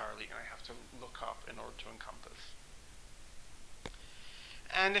vision entirely, and I have to look up in order to encompass.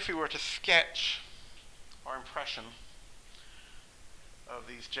 And if we were to sketch our impression of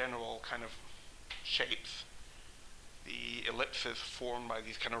these general kind of shapes, the ellipses formed by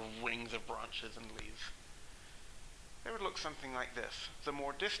these kind of rings of branches and leaves, they would look something like this. The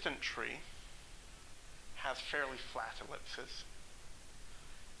more distant tree has fairly flat ellipses.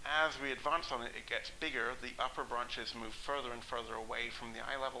 As we advance on it, it gets bigger. The upper branches move further and further away from the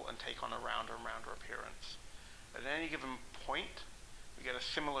eye level and take on a rounder and rounder appearance. At any given point, we get a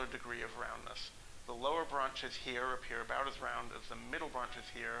similar degree of roundness. The lower branches here appear about as round as the middle branches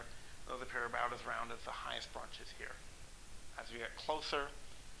here. Those appear about as round as the highest branches here. As we get closer,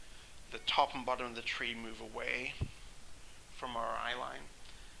 the top and bottom of the tree move away from our eye line,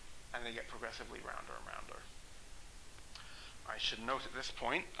 and they get progressively rounder and rounder. I should note at this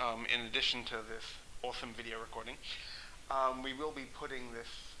point, in addition to this awesome video recording, we will be putting this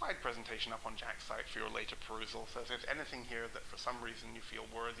slide presentation up on Jack's site for your later perusal. So if there's anything here that for some reason you feel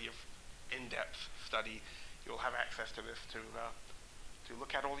worthy of in-depth study, you'll have access to this to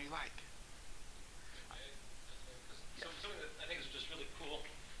look at all you like. Something that I think is just really cool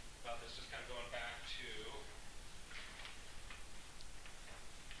about this, just kind of going back to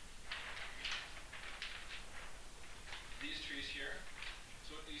these trees here.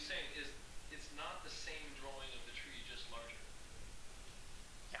 So what he's saying is it's not the same drawing of the tree, just larger.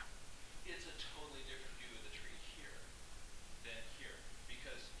 Yeah. It's a totally different view of the tree here than here,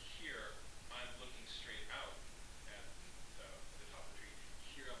 because here I'm looking straight out at the top of the tree.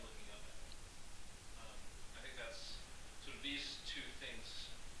 Here I'm looking up at it. I think that's sort of these two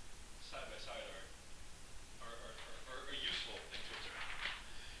things side by side are useful things to observe.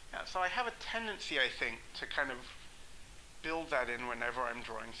 Yeah, so I have a tendency, I think, to kind of build that in whenever I'm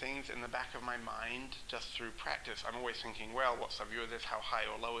drawing things in the back of my mind, just through practice. I'm always thinking, well, what's the view of this? How high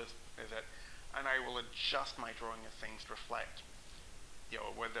or low is it? And I will adjust my drawing of things to reflect,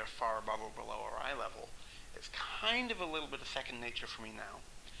 whether they're far above or below our eye level. It's kind of a little bit of second nature for me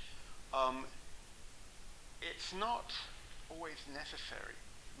now. It's not always necessary.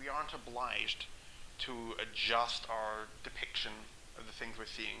 We aren't obliged to adjust our depiction of the things we're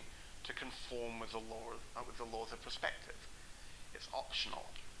seeing to conform with the laws of perspective. It's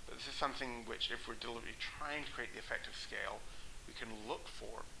optional, but this is something which, if we're deliberately trying to create the effect of scale, we can look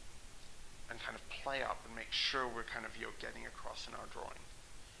for and kind of play up and make sure we're kind of getting across in our drawing.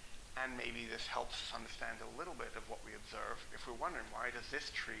 And maybe this helps us understand a little bit of what we observe. If we're wondering, why does this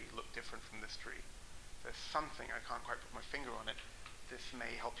tree look different from this tree? There's something, I can't quite put my finger on it. This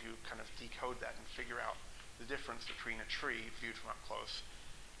may help you kind of decode that and figure out the difference between a tree viewed from up close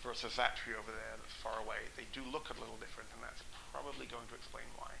versus that tree over there that's far away. They do look a little different, and that's probably going to explain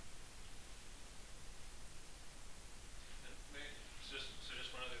why. So just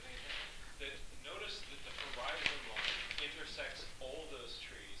one other thing here. Notice that the horizon line intersects all those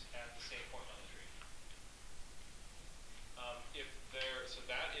trees at the same point on the tree. So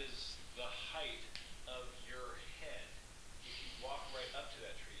that is the height of your head. If you walk right up to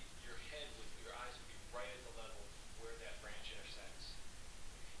that tree, your eyes would be right at the level where that branch intersects.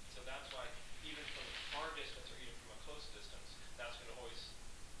 So that's why even from a far distance or even from a close distance, that's going to always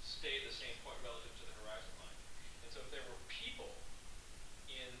stay the same point relative to the horizon line. And so if there were people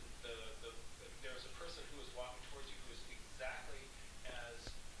in there was a person who was walking towards you who was exactly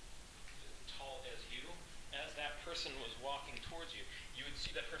as tall as you, as that person was walking towards you, you would see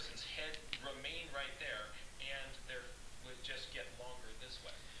that person's head remain right there, and there would just get longer this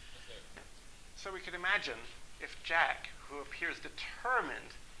way. So we could imagine if Jack, who appears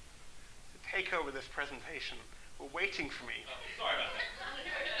determined to take over this presentation, were waiting for me. Sorry about that.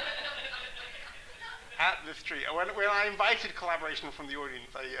 At this tree. When I invited collaboration from the audience,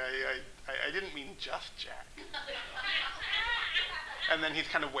 I didn't mean just Jack. And then he's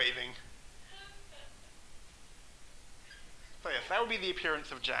kind of waving. So yes, that would be the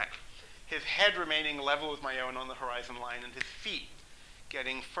appearance of Jack. His head remaining level with my own on the horizon line, and his feet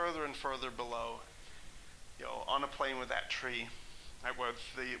getting further and further below, on a plane with that tree,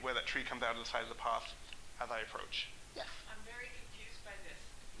 where that tree comes out of the side of the path as I approach. Yes? I'm very confused by this.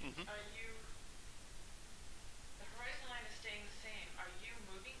 Mm-hmm. The horizon line is staying the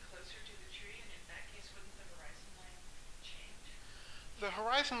The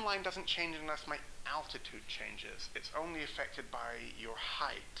horizon line doesn't change unless my altitude changes. It's only affected by your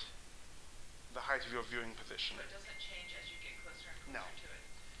height, the height of your viewing position. So it doesn't change as you get closer and closer No. to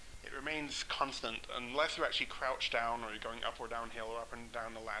it? It remains constant unless you actually crouch down or you're going up or downhill or up and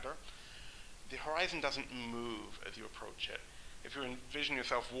down the ladder. The horizon doesn't move as you approach it. If you envision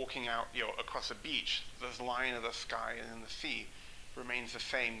yourself walking out, across a beach, this line of the sky and in the sea remains the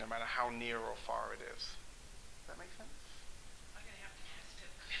same no matter how near or far it is. Does that make sense? I'm going to have to test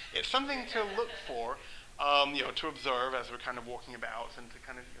it. It's something to look for, to observe as we're kind of walking about and to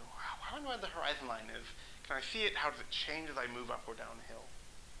kind of, I wonder where the horizon line is. Can I see it? How does it change as I move up or downhill?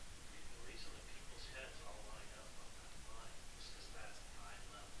 The reason that people's heads all line up on that line is because that's eye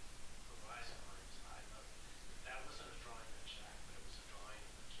level. Horizon line is eye level. If that wasn't a drawing of Jack, but it was a drawing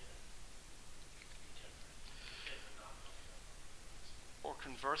of a kid, it'd be different. The kid would not line up on the horizon. Or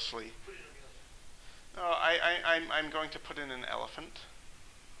conversely, Put in a real thing. no, I'm going to put in an elephant.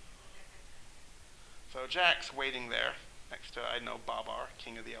 So Jack's waiting there next to, Babar,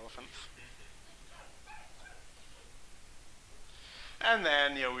 king of the elephants. And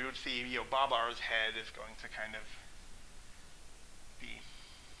then, we would see, Babar's head is going to kind of be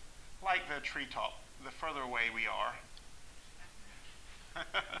like the treetop. The further away we are. But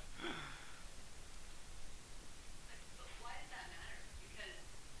why does that matter? Because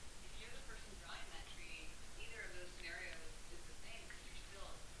if you're the person drawing that tree, either of those scenarios is the same because you're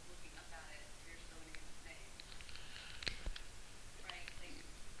still looking up at it. You're still going to get the same. Right? Like,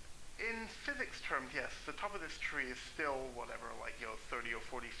 In physics terms, yes, the top of this tree is still whatever, 30 or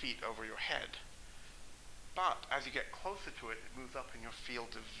 40 feet over your head. But as you get closer to it, it moves up in your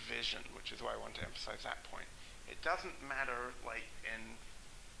field of vision, which is why I want to emphasize that point. It doesn't matter, in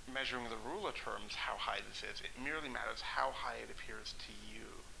measuring the ruler terms, how high this is. It merely matters how high it appears to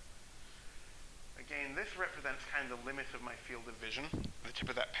you. Again, this represents kind of the limit of my field of vision, the tip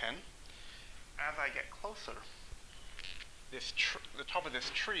of that pen. As I get closer, the top of this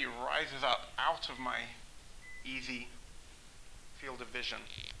tree rises up out of my easy field of vision.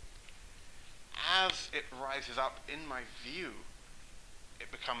 As it rises up in my view,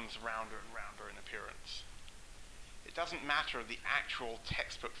 it becomes rounder and rounder in appearance. It doesn't matter the actual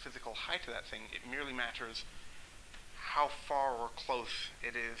textbook physical height of that thing. It merely matters how far or close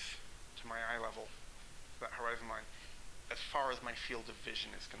it is to my eye level, that horizon line, as far as my field of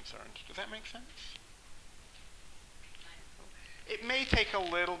vision is concerned. Does that make sense? It may take a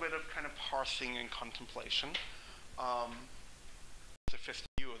little bit of kind of parsing and contemplation. The fifth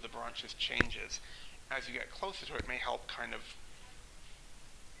view of the branches changes. As you get closer to it, it may help kind of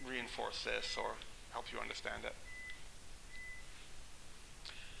reinforce this or help you understand it.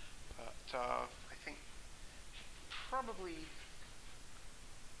 But I think probably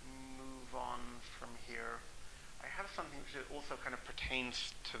move on from here. I have something which also kind of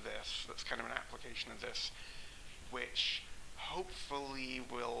pertains to this, that's kind of an application of this, which hopefully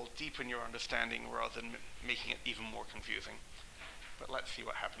will deepen your understanding rather than making it even more confusing. But let's see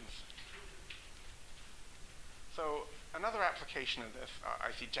what happens. So another application of this,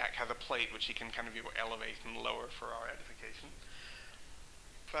 I see Jack has a plate which he can kind of elevate and lower for our edification.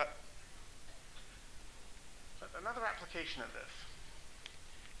 But another application of this,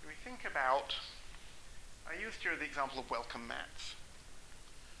 if we think about, I used here the example of welcome mats.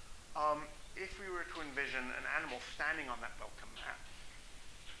 If we were to envision an animal standing on that welcome mat,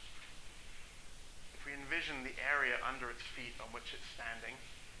 if we envision the area under its feet on which it's standing,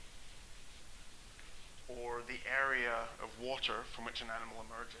 or the area of water from which an animal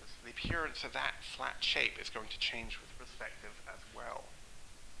emerges, the appearance of that flat shape is going to change with perspective as well.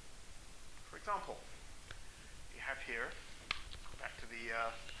 For example, you have here, go back to the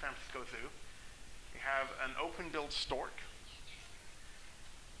San Francisco Zoo, you have an open-billed stork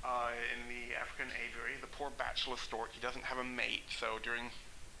in the African aviary. The poor bachelor stork, he doesn't have a mate, so during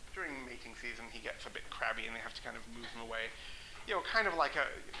mating season he gets a bit crabby and they have to kind of move him away. Kind of like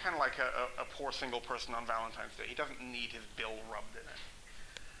a poor single person on Valentine's Day. He doesn't need his bill rubbed in it.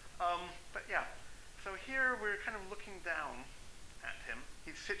 But yeah, so here we're kind of looking down at him.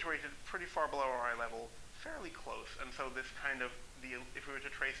 He's situated pretty far below our eye level, fairly close, and so this kind of, if we were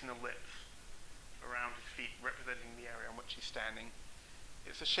to trace an ellipse around his feet representing the area on which he's standing,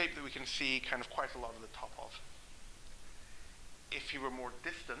 it's a shape that we can see kind of quite a lot of the top of. If he were more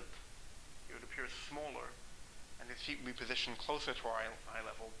distant, it would appear smaller, and his feet would be positioned closer to our eye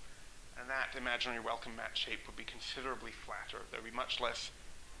level, and that imaginary welcome mat shape would be considerably flatter. There would be much less,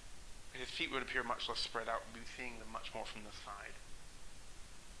 his feet would appear much less spread out. We'd be seeing them much more from the side.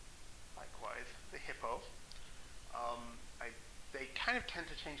 Likewise, the hippo. I they kind of tend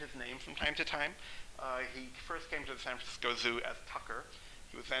to change his name from time to time. He first came to the San Francisco Zoo as Tucker.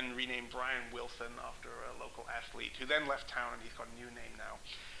 He was then renamed Brian Wilson after a local athlete, who then left town and he's got a new name now.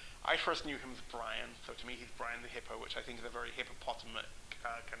 I first knew him as Brian, so to me he's Brian the Hippo, which I think is a very hippopotamic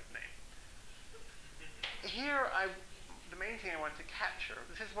kind of name. Here, the main thing I wanted to capture,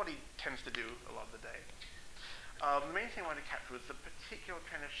 this is what he tends to do a lot of the day. The main thing I wanted to capture was the particular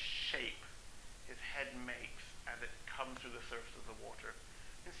kind of shape his head makes as it comes through the surface of the water.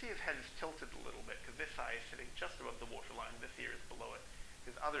 You can see his head is tilted a little bit because this eye is sitting just above the waterline, this ear is below it.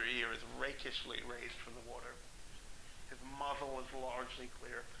 His other ear is rakishly raised from the water. His muzzle is largely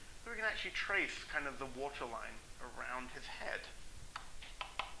clear. So we can actually trace kind of the waterline around his head.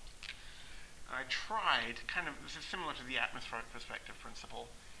 I tried, this is similar to the atmospheric perspective principle,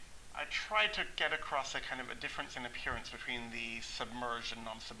 I tried to get across a kind of a difference in appearance between the submerged and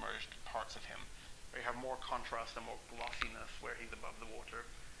non-submerged parts of him, where you have more contrast and more glossiness where he's above the water,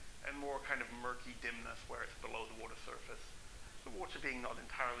 and more kind of murky dimness where it's below the water surface. The water being not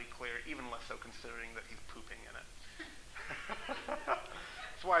entirely clear, even less so considering that he's pooping in it.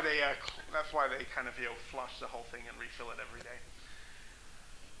 that's why they kind of flush the whole thing and refill it every day.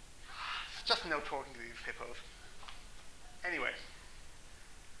 It's just no talking to these hippos. Anyway,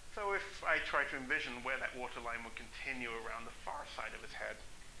 so if I try to envision where that waterline would continue around the far side of his head,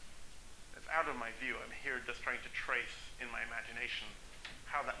 it's out of my view. I'm here just trying to trace in my imagination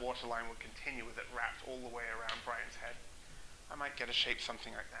how that waterline would continue as it wrapped all the way around Brian's head. I might get a shape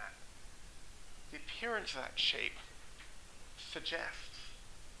something like that. The appearance of that shape suggests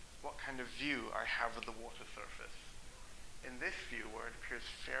what kind of view I have of the water surface. In this view, where it appears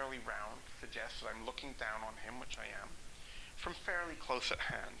fairly round, suggests that I'm looking down on him, which I am, from fairly close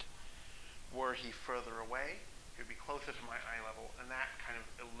at hand. Were he further away, he would be closer to my eye level, and that kind of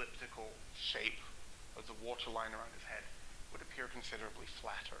elliptical shape of the waterline around his head would appear considerably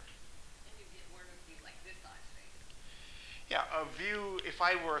flatter. And you get where it would be like this size face. Yeah, a view, if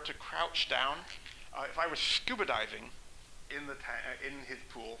I were to crouch down, if I were scuba diving in his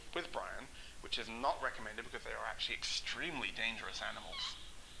pool with Brian, which is not recommended because they are actually extremely dangerous animals.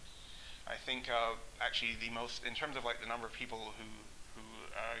 I think actually in terms of like the number of people who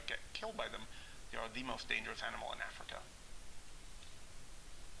get killed by them, they are the most dangerous animal in Africa.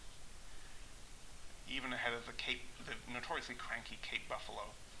 Even ahead of the notoriously cranky Cape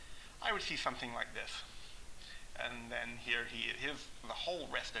buffalo. I would see something like this. And then here the whole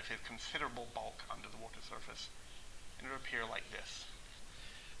rest of his considerable bulk under the water surface. And it would appear like this.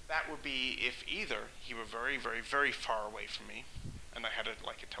 That would be if either he were very, very, very far away from me, and I had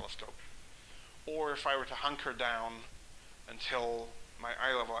like a telescope, or if I were to hunker down until my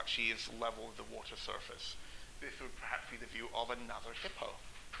eye level actually is level with the water surface. This would perhaps be the view of another hippo.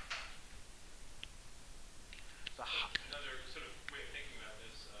 Another sort of way of thinking about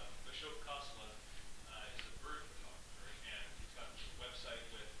this, Ashok Khosla is a bird photographer, and he's got a website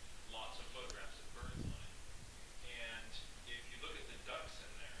with lots of photographs of birds on it. And if you look at the ducks in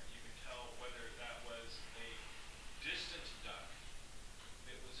there, you can tell whether that was a distant duck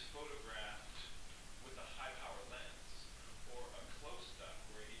that was photographed with a high-power lens, or a close duck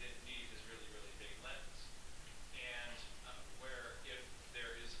where he didn't need his really, really big lens. And where if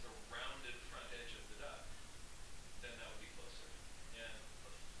there is a rounded front edge of the duck, then that would be closer. And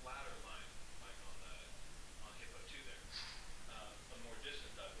a flatter line, like on Hippo 2 there, a more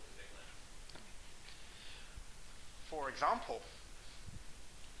distant duck with a big lens. For example,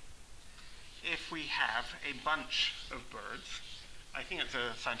 if we have a bunch of birds, I think it's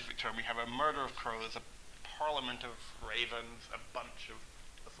a scientific term, we have a murder of crows, a parliament of ravens, a bunch of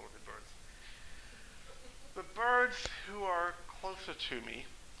assorted birds. The birds who are closer to me,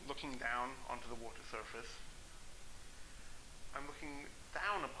 looking down onto the water surface, I'm looking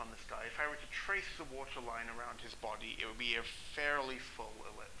down upon this guy. If I were to trace the water line around his body, it would be a fairly full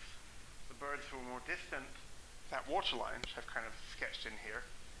ellipse. The birds who are more distant, that water line, which I've kind of sketched in here,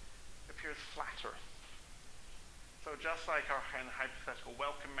 appears flatter. So just like our kind of hypothetical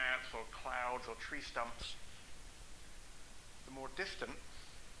welcome mats or clouds or tree stumps, the more distant,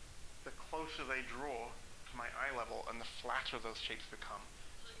 the closer they draw to my eye level and the flatter those shapes become.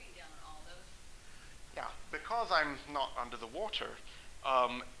 Looking down on all those. Yeah, because I'm not under the water,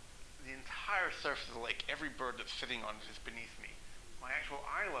 the entire surface of the lake, every bird that's sitting on it is beneath me. My actual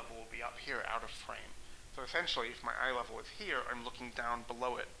eye level will be up here out of frame. So essentially, if my eye level is here, I'm looking down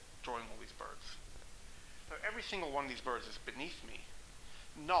below it, drawing all these birds. So every single one of these birds is beneath me,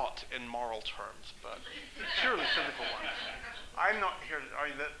 not in moral terms, but purely physical ones. I'm not here,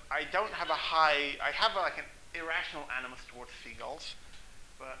 I don't have I have like an irrational animus towards seagulls,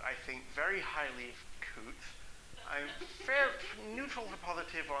 but I think very highly of coots. I'm neutral to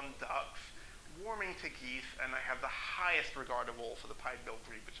positive on ducks, warming to geese, and I have the highest regard of all for the pied-billed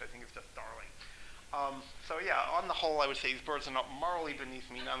grebe, which I think is just darling. So yeah, on the whole, I would say these birds are not morally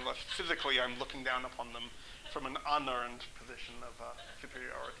beneath me, nonetheless physically I'm looking down upon them from an unearned position of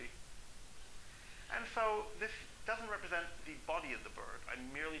superiority. And so this doesn't represent the body of the bird.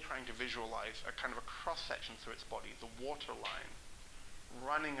 I'm merely trying to visualize a kind of a cross-section through its body, the water line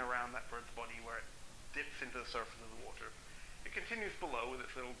running around that bird's body where it dips into the surface of the water. It continues below with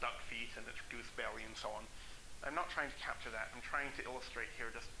its little duck feet and its goose belly and so on. I'm not trying to capture that. I'm trying to illustrate here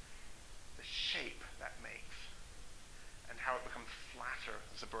just the shape that makes and how it becomes flatter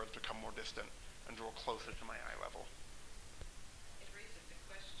as the birds become more distant and draw closer to my eye level. It raises the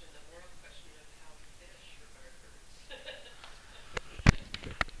question, the moral question of how fish regard birds.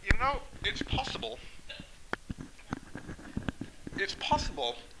 You know, it's possible. It's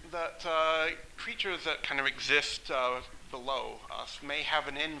possible that creatures that kind of exist below us may have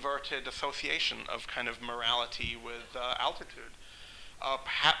an inverted association of kind of morality with altitude.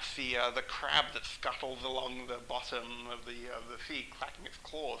 Perhaps the crab that scuttles along the bottom of the sea, clacking its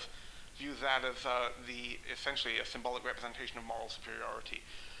claws, views that as essentially a symbolic representation of moral superiority.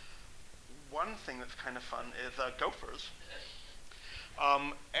 One thing that's kind of fun is gophers.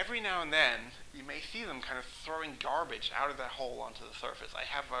 Every now and then, you may see them kind of throwing garbage out of their hole onto the surface. I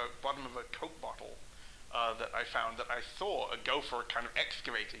have a bottom of a Coke bottle that I found that I saw a gopher kind of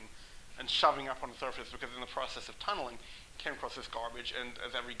excavating and shoving up on the surface because in the process of tunneling, came across this garbage, and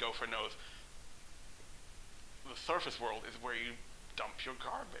as every gopher knows, the surface world is where you dump your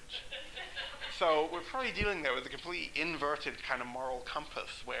garbage. So we're probably dealing there with a completely inverted kind of moral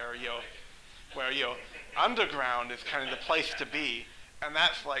compass where underground is kind of the place to be, and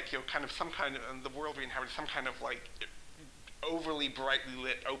that's like kind of some kind of, and the world we inhabit is some kind of like overly brightly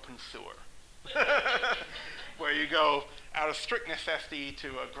lit open sewer. Where you go out of strict necessity to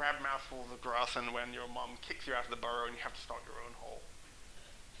grab mouthfuls of grass, and when your mom kicks you out of the burrow and you have to start your own hole.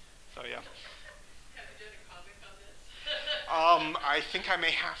 So yeah. Have you done a comic on this? I think I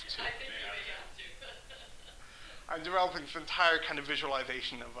may have to. I think you may have to. I'm developing this entire kind of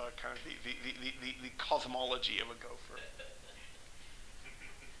visualization of kind of the cosmology of a gopher.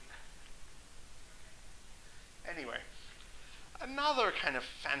 Anyway, another kind of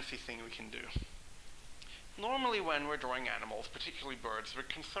fancy thing we can do. Normally when we're drawing animals, particularly birds, we're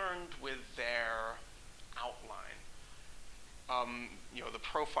concerned with their outline. The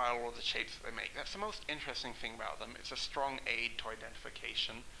profile or the shapes that they make. That's the most interesting thing about them. It's a strong aid to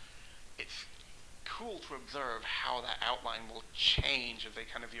identification. It's cool to observe how that outline will change as they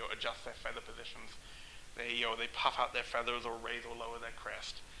kind of adjust their feather positions. They puff out their feathers or raise or lower their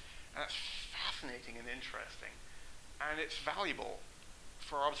crest. And that's fascinating and interesting. And it's valuable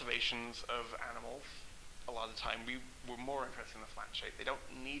for observations of animals. A lot of the time we're more interested in the flat shape. They don't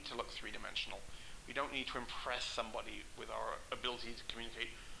need to look three-dimensional. We don't need to impress somebody with our ability to communicate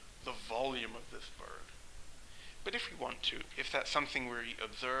the volume of this bird. But if we want to, if that's something we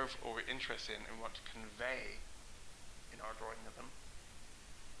observe or we're interested in and want to convey in our drawing of them,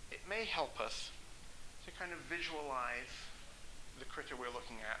 it may help us to kind of visualize the critter we're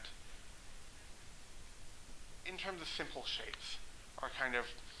looking at in terms of simple shapes, our kind of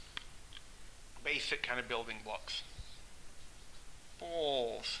basic kind of building blocks.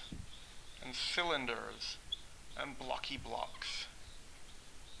 Balls and cylinders and blocky blocks.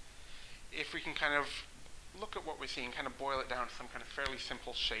 If we can kind of look at what we're seeing, kind of boil it down to some kind of fairly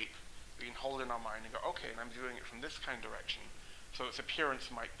simple shape, we can hold in our mind and go, okay, and I'm doing it from this kind of direction, so its appearance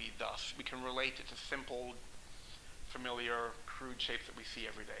might be thus. We can relate it to simple, familiar, crude shapes that we see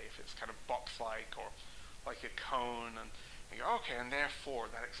every day. If it's kind of box-like or like a cone, and you go, okay, and therefore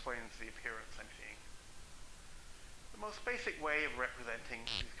that explains the appearance I'm seeing. The most basic way of representing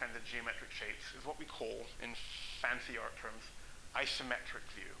these kinds of geometric shapes is what we call, in fancy art terms, isometric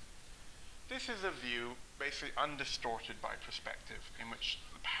view. This is a view basically undistorted by perspective, in which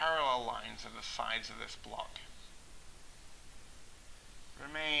the parallel lines of the sides of this block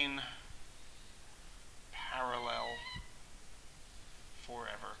remain parallel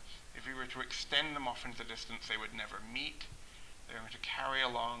forever. If we were to extend them off into the distance, they would never meet. They're going to carry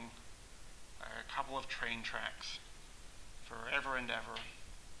along a couple of train tracks forever and ever,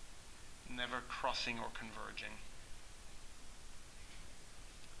 never crossing or converging.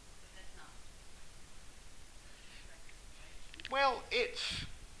 But that's not. Well, it's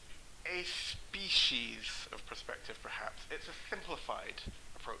a species of perspective, perhaps. It's a simplified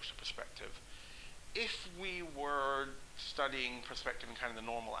approach to perspective. If we were studying perspective in kind of the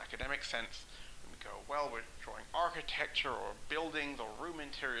normal academic sense, we would go, well, we're drawing architecture or buildings or room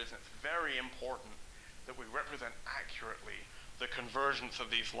interiors, and it's very important that we represent accurately the convergence of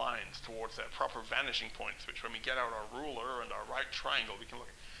these lines towards their proper vanishing points, which when we get out our ruler and our right triangle, we can look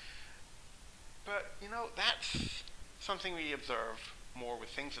at. But, that's something we observe more with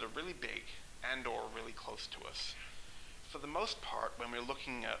things that are really big and or really close to us. For the most part, when we're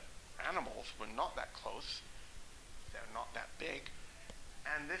looking at animals, we're not that close, they're not that big,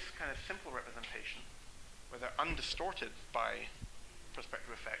 and this kind of simple representation, where they're undistorted by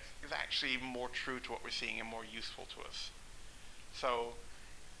perspective effects, is actually more true to what we're seeing and more useful to us. So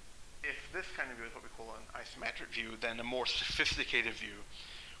if this kind of view is what we call an isometric view, then a more sophisticated view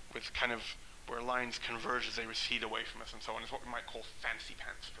with kind of where lines converge as they recede away from us and so on is what we might call fancy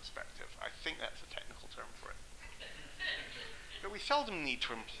pants perspective. I think that's a technical term for it. But we seldom need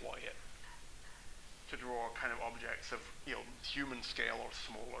to employ it to draw kind of objects of human scale or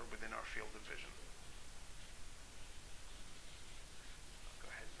smaller within our field of vision. I'll go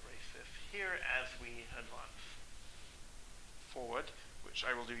ahead and erase this here as we advance forward, which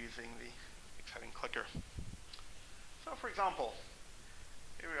I will do using the exciting clicker. So for example,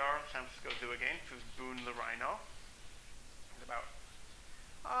 here we are, San Francisco Zoo again. This is Boone the rhino. He's about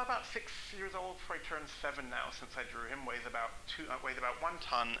 6 years old, probably turned 7 now since I drew him. Weighs about 1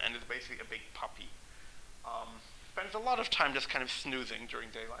 ton and is basically a big puppy. Spends a lot of time just kind of snoozing during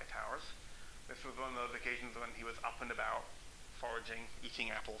daylight hours. This was one of those occasions when he was up and about, foraging,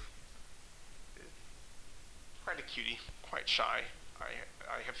 eating apples. Quite a cutie, quite shy.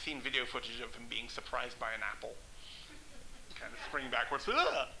 I have seen video footage of him being surprised by an apple. Kind of spring backwards.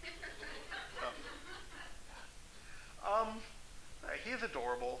 He is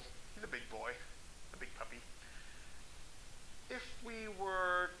adorable. He's a big boy, a big puppy. If we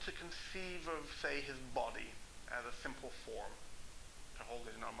were to conceive of, say, his body as a simple form, to hold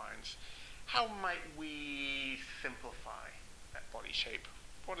it in our minds, how might we simplify that body shape?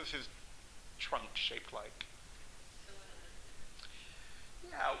 What is his trunk shaped like?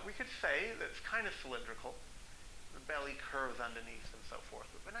 Yeah, we could say that it's kind of cylindrical. The belly curves underneath and so forth.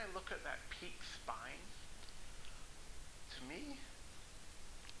 But when I look at that peak spine, to me,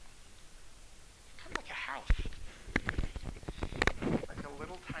 kind of like a house. Like a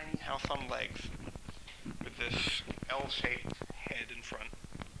little tiny house on legs with this L-shaped head in front.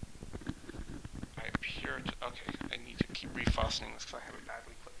 I appear to, okay, I need to keep refastening this because I have it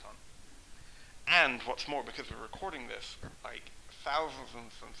badly clipped on. And what's more, because we're recording this, like thousands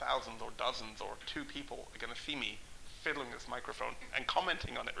and thousands or dozens or 2 people are going to see me fiddling this microphone and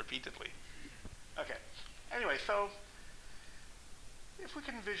commenting on it repeatedly. Okay, anyway, so if we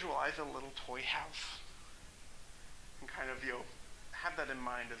can visualize a little toy house and kind of, have that in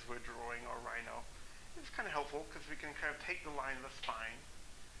mind as we're drawing our rhino, it's kind of helpful because we can kind of take the line of the spine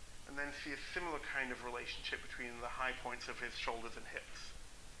and then see a similar kind of relationship between the high points of his shoulders and hips,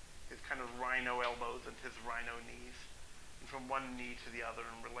 his kind of rhino elbows and his rhino knees, and from one knee to the other,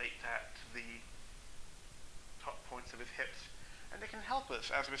 and relate that to the top points of his hips. And it can help us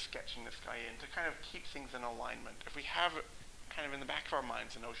as we're sketching this guy in to kind of keep things in alignment. If we have kind of in the back of our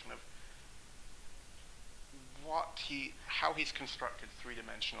minds a notion of how he's constructed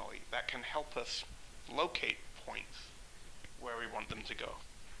three-dimensionally, that can help us locate points where we want them to go.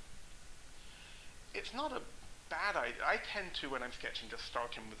 It's not a bad idea. I tend to, when I'm sketching, just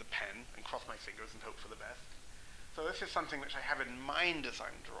start him with a pen and cross my fingers and hope for the best. So this is something which I have in mind as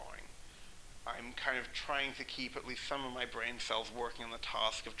I'm drawing. I'm kind of trying to keep at least some of my brain cells working on the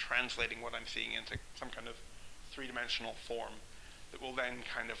task of translating what I'm seeing into some kind of three-dimensional form that will then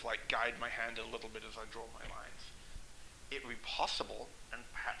kind of like guide my hand a little bit as I draw my lines. It would be possible, and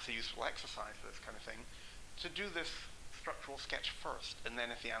perhaps a useful exercise for this kind of thing, to do this structural sketch first, and then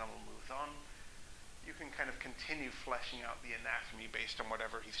if the animal moves on, you can kind of continue fleshing out the anatomy based on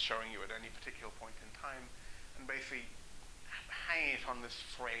whatever he's showing you at any particular point in time, and basically hanging it on this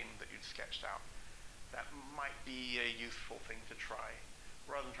frame that you'd sketched out. That might be a useful thing to try,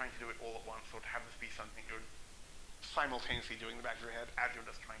 rather than trying to do it all at once, or to have this be something you're simultaneously doing in the back of your head as you're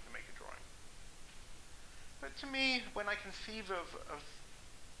just trying to make a drawing. But to me, when I conceive of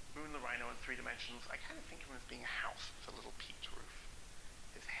Boone the rhino in 3 dimensions, I kind of think of him as being a house with a little peaked roof.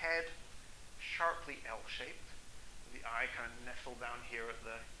 His head, sharply L-shaped, the eye kind of nestled down here at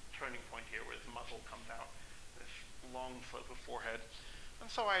the turning point here where his muzzle comes out, this long slope of forehead.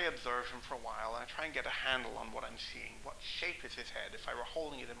 And so I observe him for a while, and I try and get a handle on what I'm seeing. What shape is his head? If I were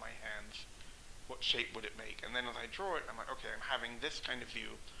holding it in my hands, what shape would it make? And then as I draw it, I'm like, okay, I'm having this kind of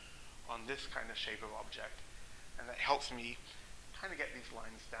view on this kind of shape of object. And that helps me kind of get these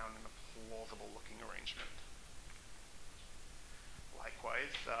lines down in a plausible looking arrangement.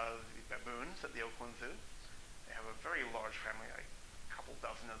 Likewise, the baboons at the Oakland Zoo, they have a very large family, like a couple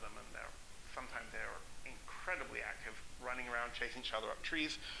dozen of them, and they're sometimes they're incredibly active, running around, chasing each other up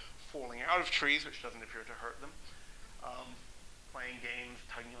trees, falling out of trees, which doesn't appear to hurt them, playing games,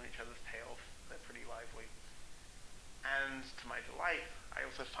 tugging on each other's tails. They're pretty lively. And to my delight, I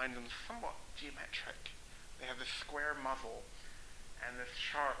also find them somewhat geometric. They have this square muzzle and this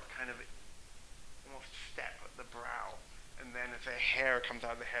sharp kind of almost step at the brow. And then as their hair comes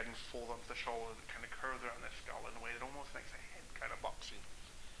out of the head and falls onto the shoulders, it kind of curves around their skull in a way that almost makes their head kind of boxy.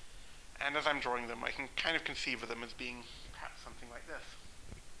 And as I'm drawing them, I can kind of conceive of them as being perhaps something like this.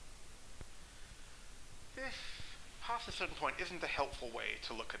 This, past a certain point, isn't a helpful way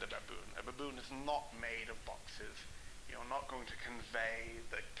to look at a baboon. A baboon is not made of boxes. You're not going to convey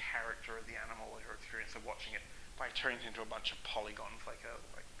the character of the animal or your experience of watching it by turning it into a bunch of polygons like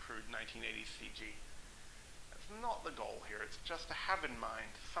crude 1980s CG. That's not the goal here. It's just to have in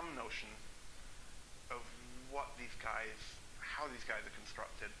mind some notion of how these guys are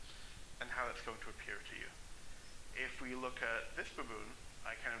constructed and how that's going to appear to you. If we look at this baboon,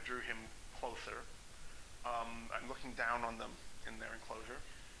 I kind of drew him closer. I'm looking down on them in their enclosure.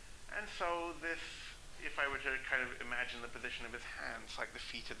 And so this, if I were to kind of imagine the position of his hands like the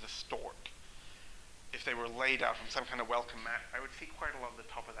feet of the stork, if they were laid out on some kind of welcome mat, I would see quite a lot of the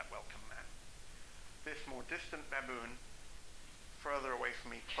top of that welcome mat. This more distant baboon, further away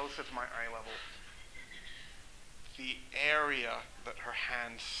from me, closer to my eye level, the area that her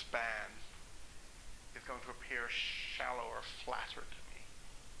hands span is going to appear shallow or flatter to me.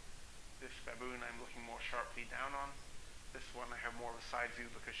 This baboon I'm looking more sharply down on. This one I have more of a side view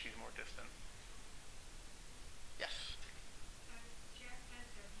because she's more distant. Yes? Jack has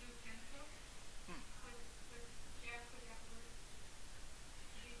a blue pencil. Would Jack, would that work?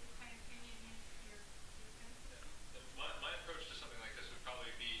 Would you kind of opinion use your blue pencil? My approach to something like this would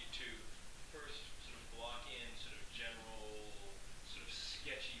probably be to first sort of block in sort of general, sort of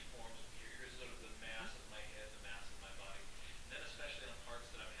sketchy forms. Here's sort of the mass of my head, the mass of my body. And then especially on parts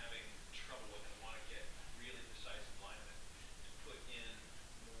that I'm having trouble with and want to get really precise alignment, to put in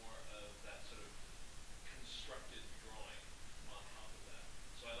more of that sort of constructed drawing on top of that.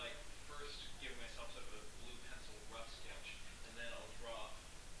 So I like first giving myself sort of a blue pencil rough sketch, and then I'll draw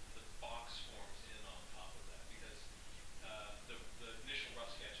the box forms in on top of that, because the initial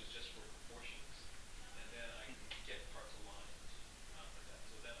rough sketch is just for proportions, and then I can get parts aligned like that.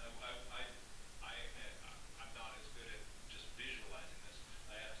 So then I'm not as good at just visualizing this.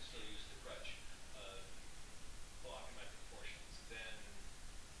 I have to still use the crutch of blocking my proportions, then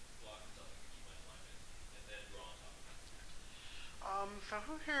blocking something to keep my alignment, and then draw on top of that. So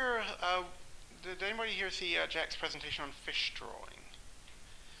who here, did anybody here see Jack's presentation on fish drawing?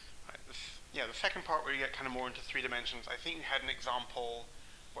 Right, the second part where you get kind of more into 3 dimensions, I think you had an example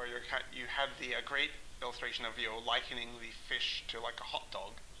where you had the great illustration of likening the fish to like a hot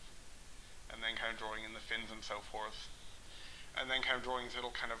dog, and then kind of drawing in the fins and so forth, and then kind of drawing this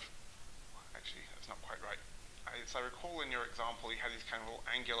little kind of, actually that's not quite right. As I recall in your example, you had these kind of little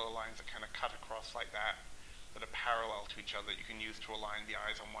angular lines that kind of cut across like that are parallel to each other that you can use to align the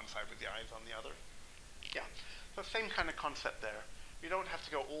eyes on one side with the eyes on the other. Yeah, so same kind of concept there. You don't have to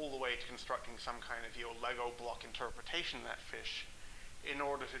go all the way to constructing some kind of Lego block interpretation of that fish in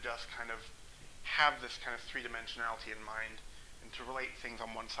order to just kind of have this kind of 3-dimensionality in mind and to relate things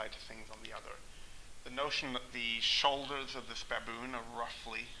on one side to things on the other. The notion that the shoulders of this baboon are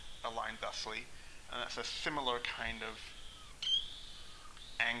roughly aligned thusly, and that's a similar kind of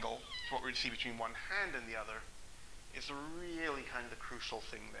angle to what we'd see between one hand and the other, is really kind of the crucial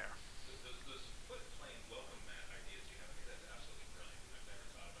thing there. Those foot plane welcome mat ideas you have, I think that's absolutely brilliant. I've never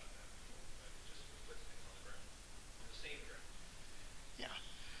thought about that before. Just the foot things on the ground, on the same ground. Yeah.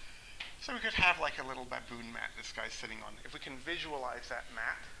 So we could have like a little baboon mat this guy's sitting on. If we can visualize that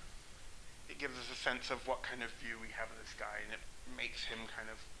mat, it gives us a sense of what kind of view we have of this guy, and it makes him kind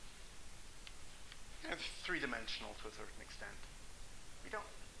of 3-dimensional to a certain extent. We don't.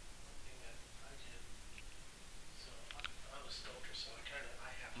 One thing that I did, so I'm a sculptor, so I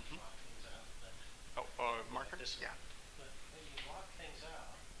have to block things out. But Marker? this, Yeah. But when you block things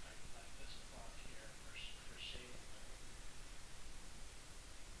out, like this block here for shading them,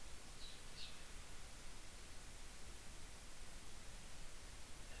 let's do this way.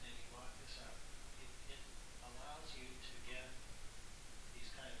 And then you block this out. It allows you to get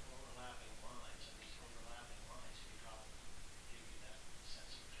these kind of overlapping lines, and these overlapping lines, if you draw them, give you that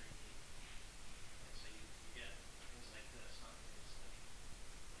sense of 3D. And so you get things like this, not things like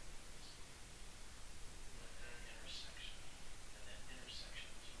this. That intersect.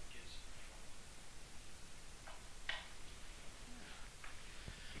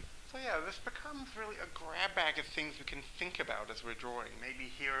 this becomes really a grab bag of things we can think about as we're drawing.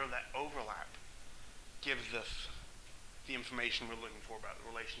 Maybe here that overlap gives us the information we're looking for about the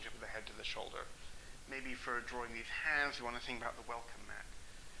relationship of the head to the shoulder. Maybe for drawing these hands, we want to think about the welcome mat.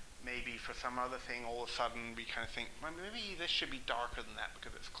 Maybe for some other thing, all of a sudden we kind of think, well, maybe this should be darker than that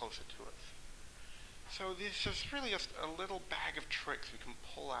because it's closer to us. So this is really just a little bag of tricks we can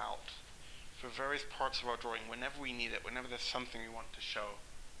pull out for various parts of our drawing whenever we need it, whenever there's something we want to show.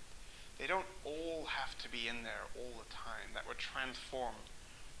 They don't all have to be in there all the time. That would transform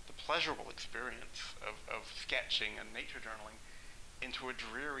the pleasurable experience of sketching and nature journaling into a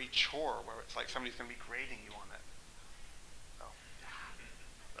dreary chore where it's like somebody's going to be grading you on it. So,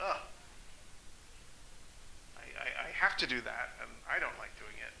 I have to do that, and I don't like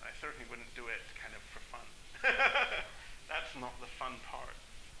doing it. I certainly wouldn't do it kind of for fun. That's not the fun part.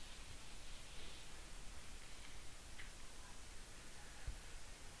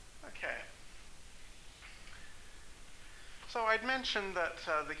 Okay. So I'd mentioned that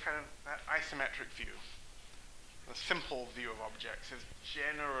the kind of that isometric view, the simple view of objects, is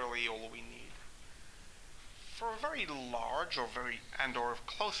generally all we need. For very large or or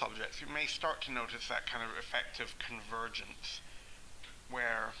close objects, you may start to notice that kind of effect of convergence,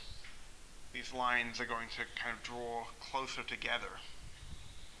 where these lines are going to kind of draw closer together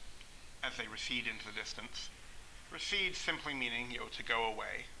as they recede into the distance. Recede simply meaning, to go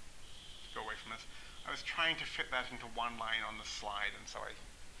away from this. I was trying to fit that into one line on the slide, and so I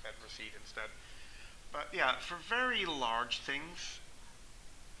said recede instead. But yeah, for very large things,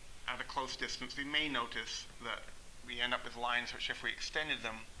 at a close distance, we may notice that we end up with lines which, if we extended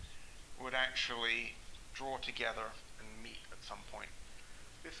them, would actually draw together and meet at some point.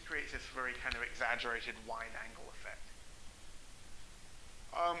 This creates this very kind of exaggerated wide angle effect.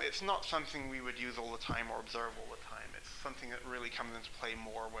 It's not something we would use all the time or observe all the time. It's something that really comes into play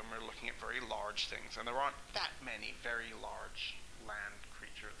more when we're looking at very large things, and there aren't that many very large land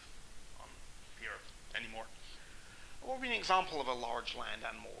creatures on the Earth anymore. What would be an example of a large land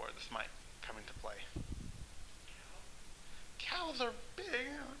animal where this might come into play? Cows are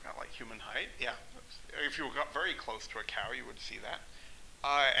big, about like human height. Yeah, if you got very close to a cow, you would see that.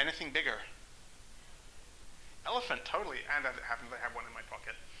 Anything bigger? Elephant, totally, and as it happens, I have one in my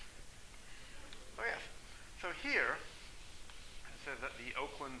pocket. So yes, so here, it says that the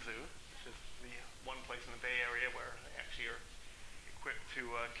Oakland Zoo, which is the one place in the Bay Area where they actually are equipped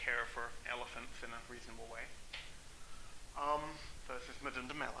to care for elephants in a reasonable way. So this is Madame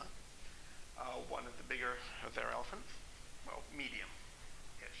de Mella, one of the bigger of their elephants. Well,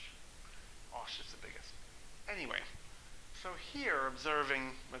 medium-ish. Osh is the biggest. Anyway, so here,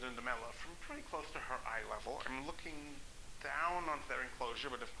 observing Madame de Mella from pretty close to her eye level, I'm looking down onto their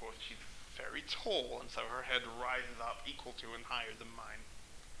enclosure, but of course she's very tall, and so her head rises up equal to and higher than mine.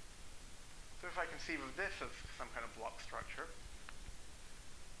 So if I conceive of this as some kind of block structure,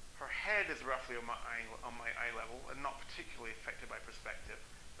 her head is roughly on my eye level and not particularly affected by perspective.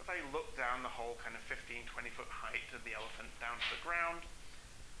 If I look down the whole kind of 15, 20-foot height of the elephant down to the ground,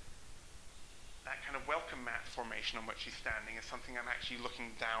 that kind of welcome mat formation on which she's standing is something I'm actually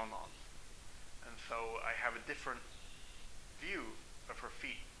looking down on. And so I have a different view of her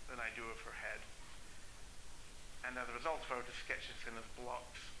feet than I do of her head. And as a result, if I were to sketch this in as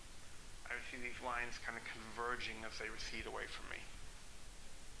blocks, I would see these lines kind of converging as they recede away from me.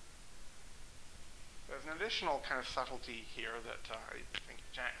 There's an additional kind of subtlety here that I think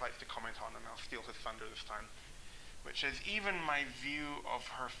Jack likes to comment on, and I'll steal his thunder this time, which is even my view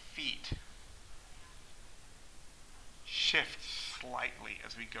of her feet shifts slightly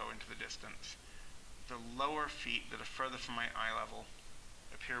as we go into the distance. The lower feet that are further from my eye level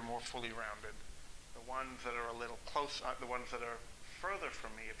appear more fully rounded. The ones that are a little close, the ones that are further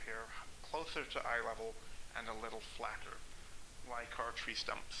from me appear closer to eye level and a little flatter, like our tree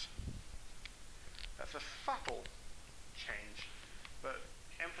stumps. That's a subtle change, but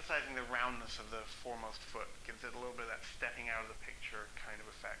emphasizing the roundness of the foremost foot gives it a little bit of that stepping out of the picture kind of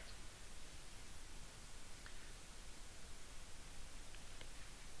effect.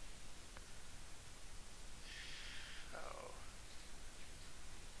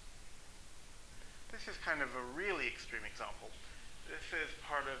 This is kind of a really extreme example. This is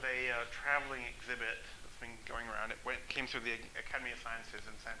part of a traveling exhibit that's been going around. It came through the Academy of Sciences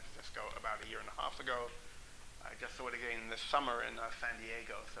in San Francisco about a year and a half ago. I just saw it again this summer in San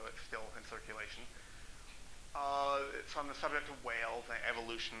Diego, so it's still in circulation. It's on the subject of whales, the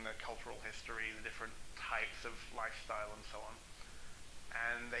evolution, the cultural history, the different types of lifestyle, and so on.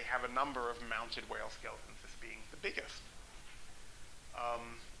 And they have a number of mounted whale skeletons, this being the biggest.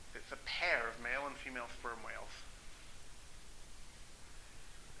 It's a pair of male and female sperm whales.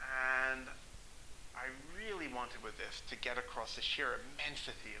 And wanted with this to get across the sheer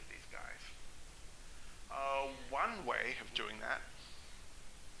immensity of these guys. One way of doing that,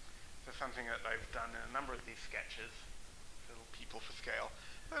 so something that I've done in a number of these sketches, little people for scale,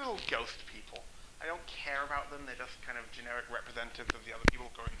 they're little ghost people. I don't care about them, they're just kind of generic representatives of the other people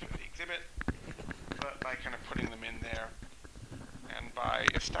going through the exhibit, but by kind of putting them in there, and by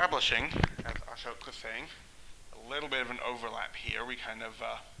establishing, as Ashok was saying, a little bit of an overlap here, we kind of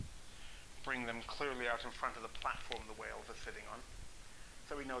bring them clearly out in front of the platform the whales are sitting on.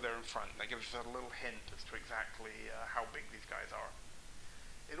 So we know they're in front. That gives us a little hint as to exactly how big these guys are.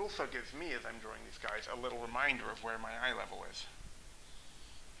 It also gives me, as I'm drawing these guys, a little reminder of where my eye level is.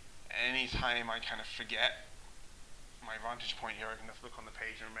 Anytime I kind of forget my vantage point here, I can just look on the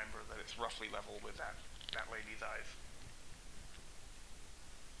page and remember that it's roughly level with that lady's eyes.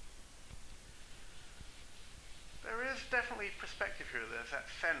 There is definitely perspective here. There's that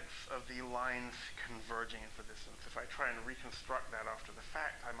sense of the lines converging into distance. If I try and reconstruct that after the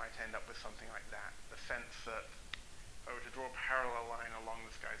fact, I might end up with something like that. The sense that if I were to draw a parallel line along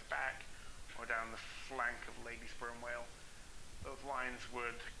this guy's back or down the flank of lady sperm whale, those lines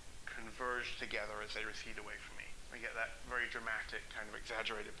would converge together as they recede away from me. I get that very dramatic, kind of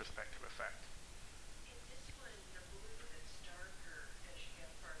exaggerated perspective effect. In this one, the blue that's darker as you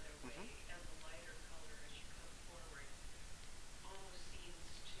get farther away and the lighter color as you come forward almost seems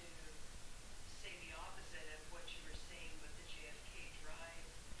to say the opposite of what you were saying with the JFK Drive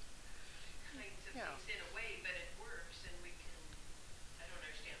kinds of things in a way, but it works and we can, I don't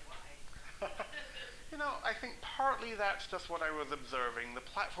understand why. You know, I think partly that's just what I was observing. The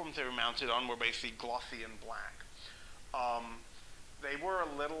platforms they were mounted on were basically glossy and black. They were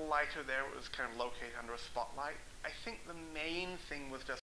a little lighter there. It was kind of located under a spotlight. I think the main thing was just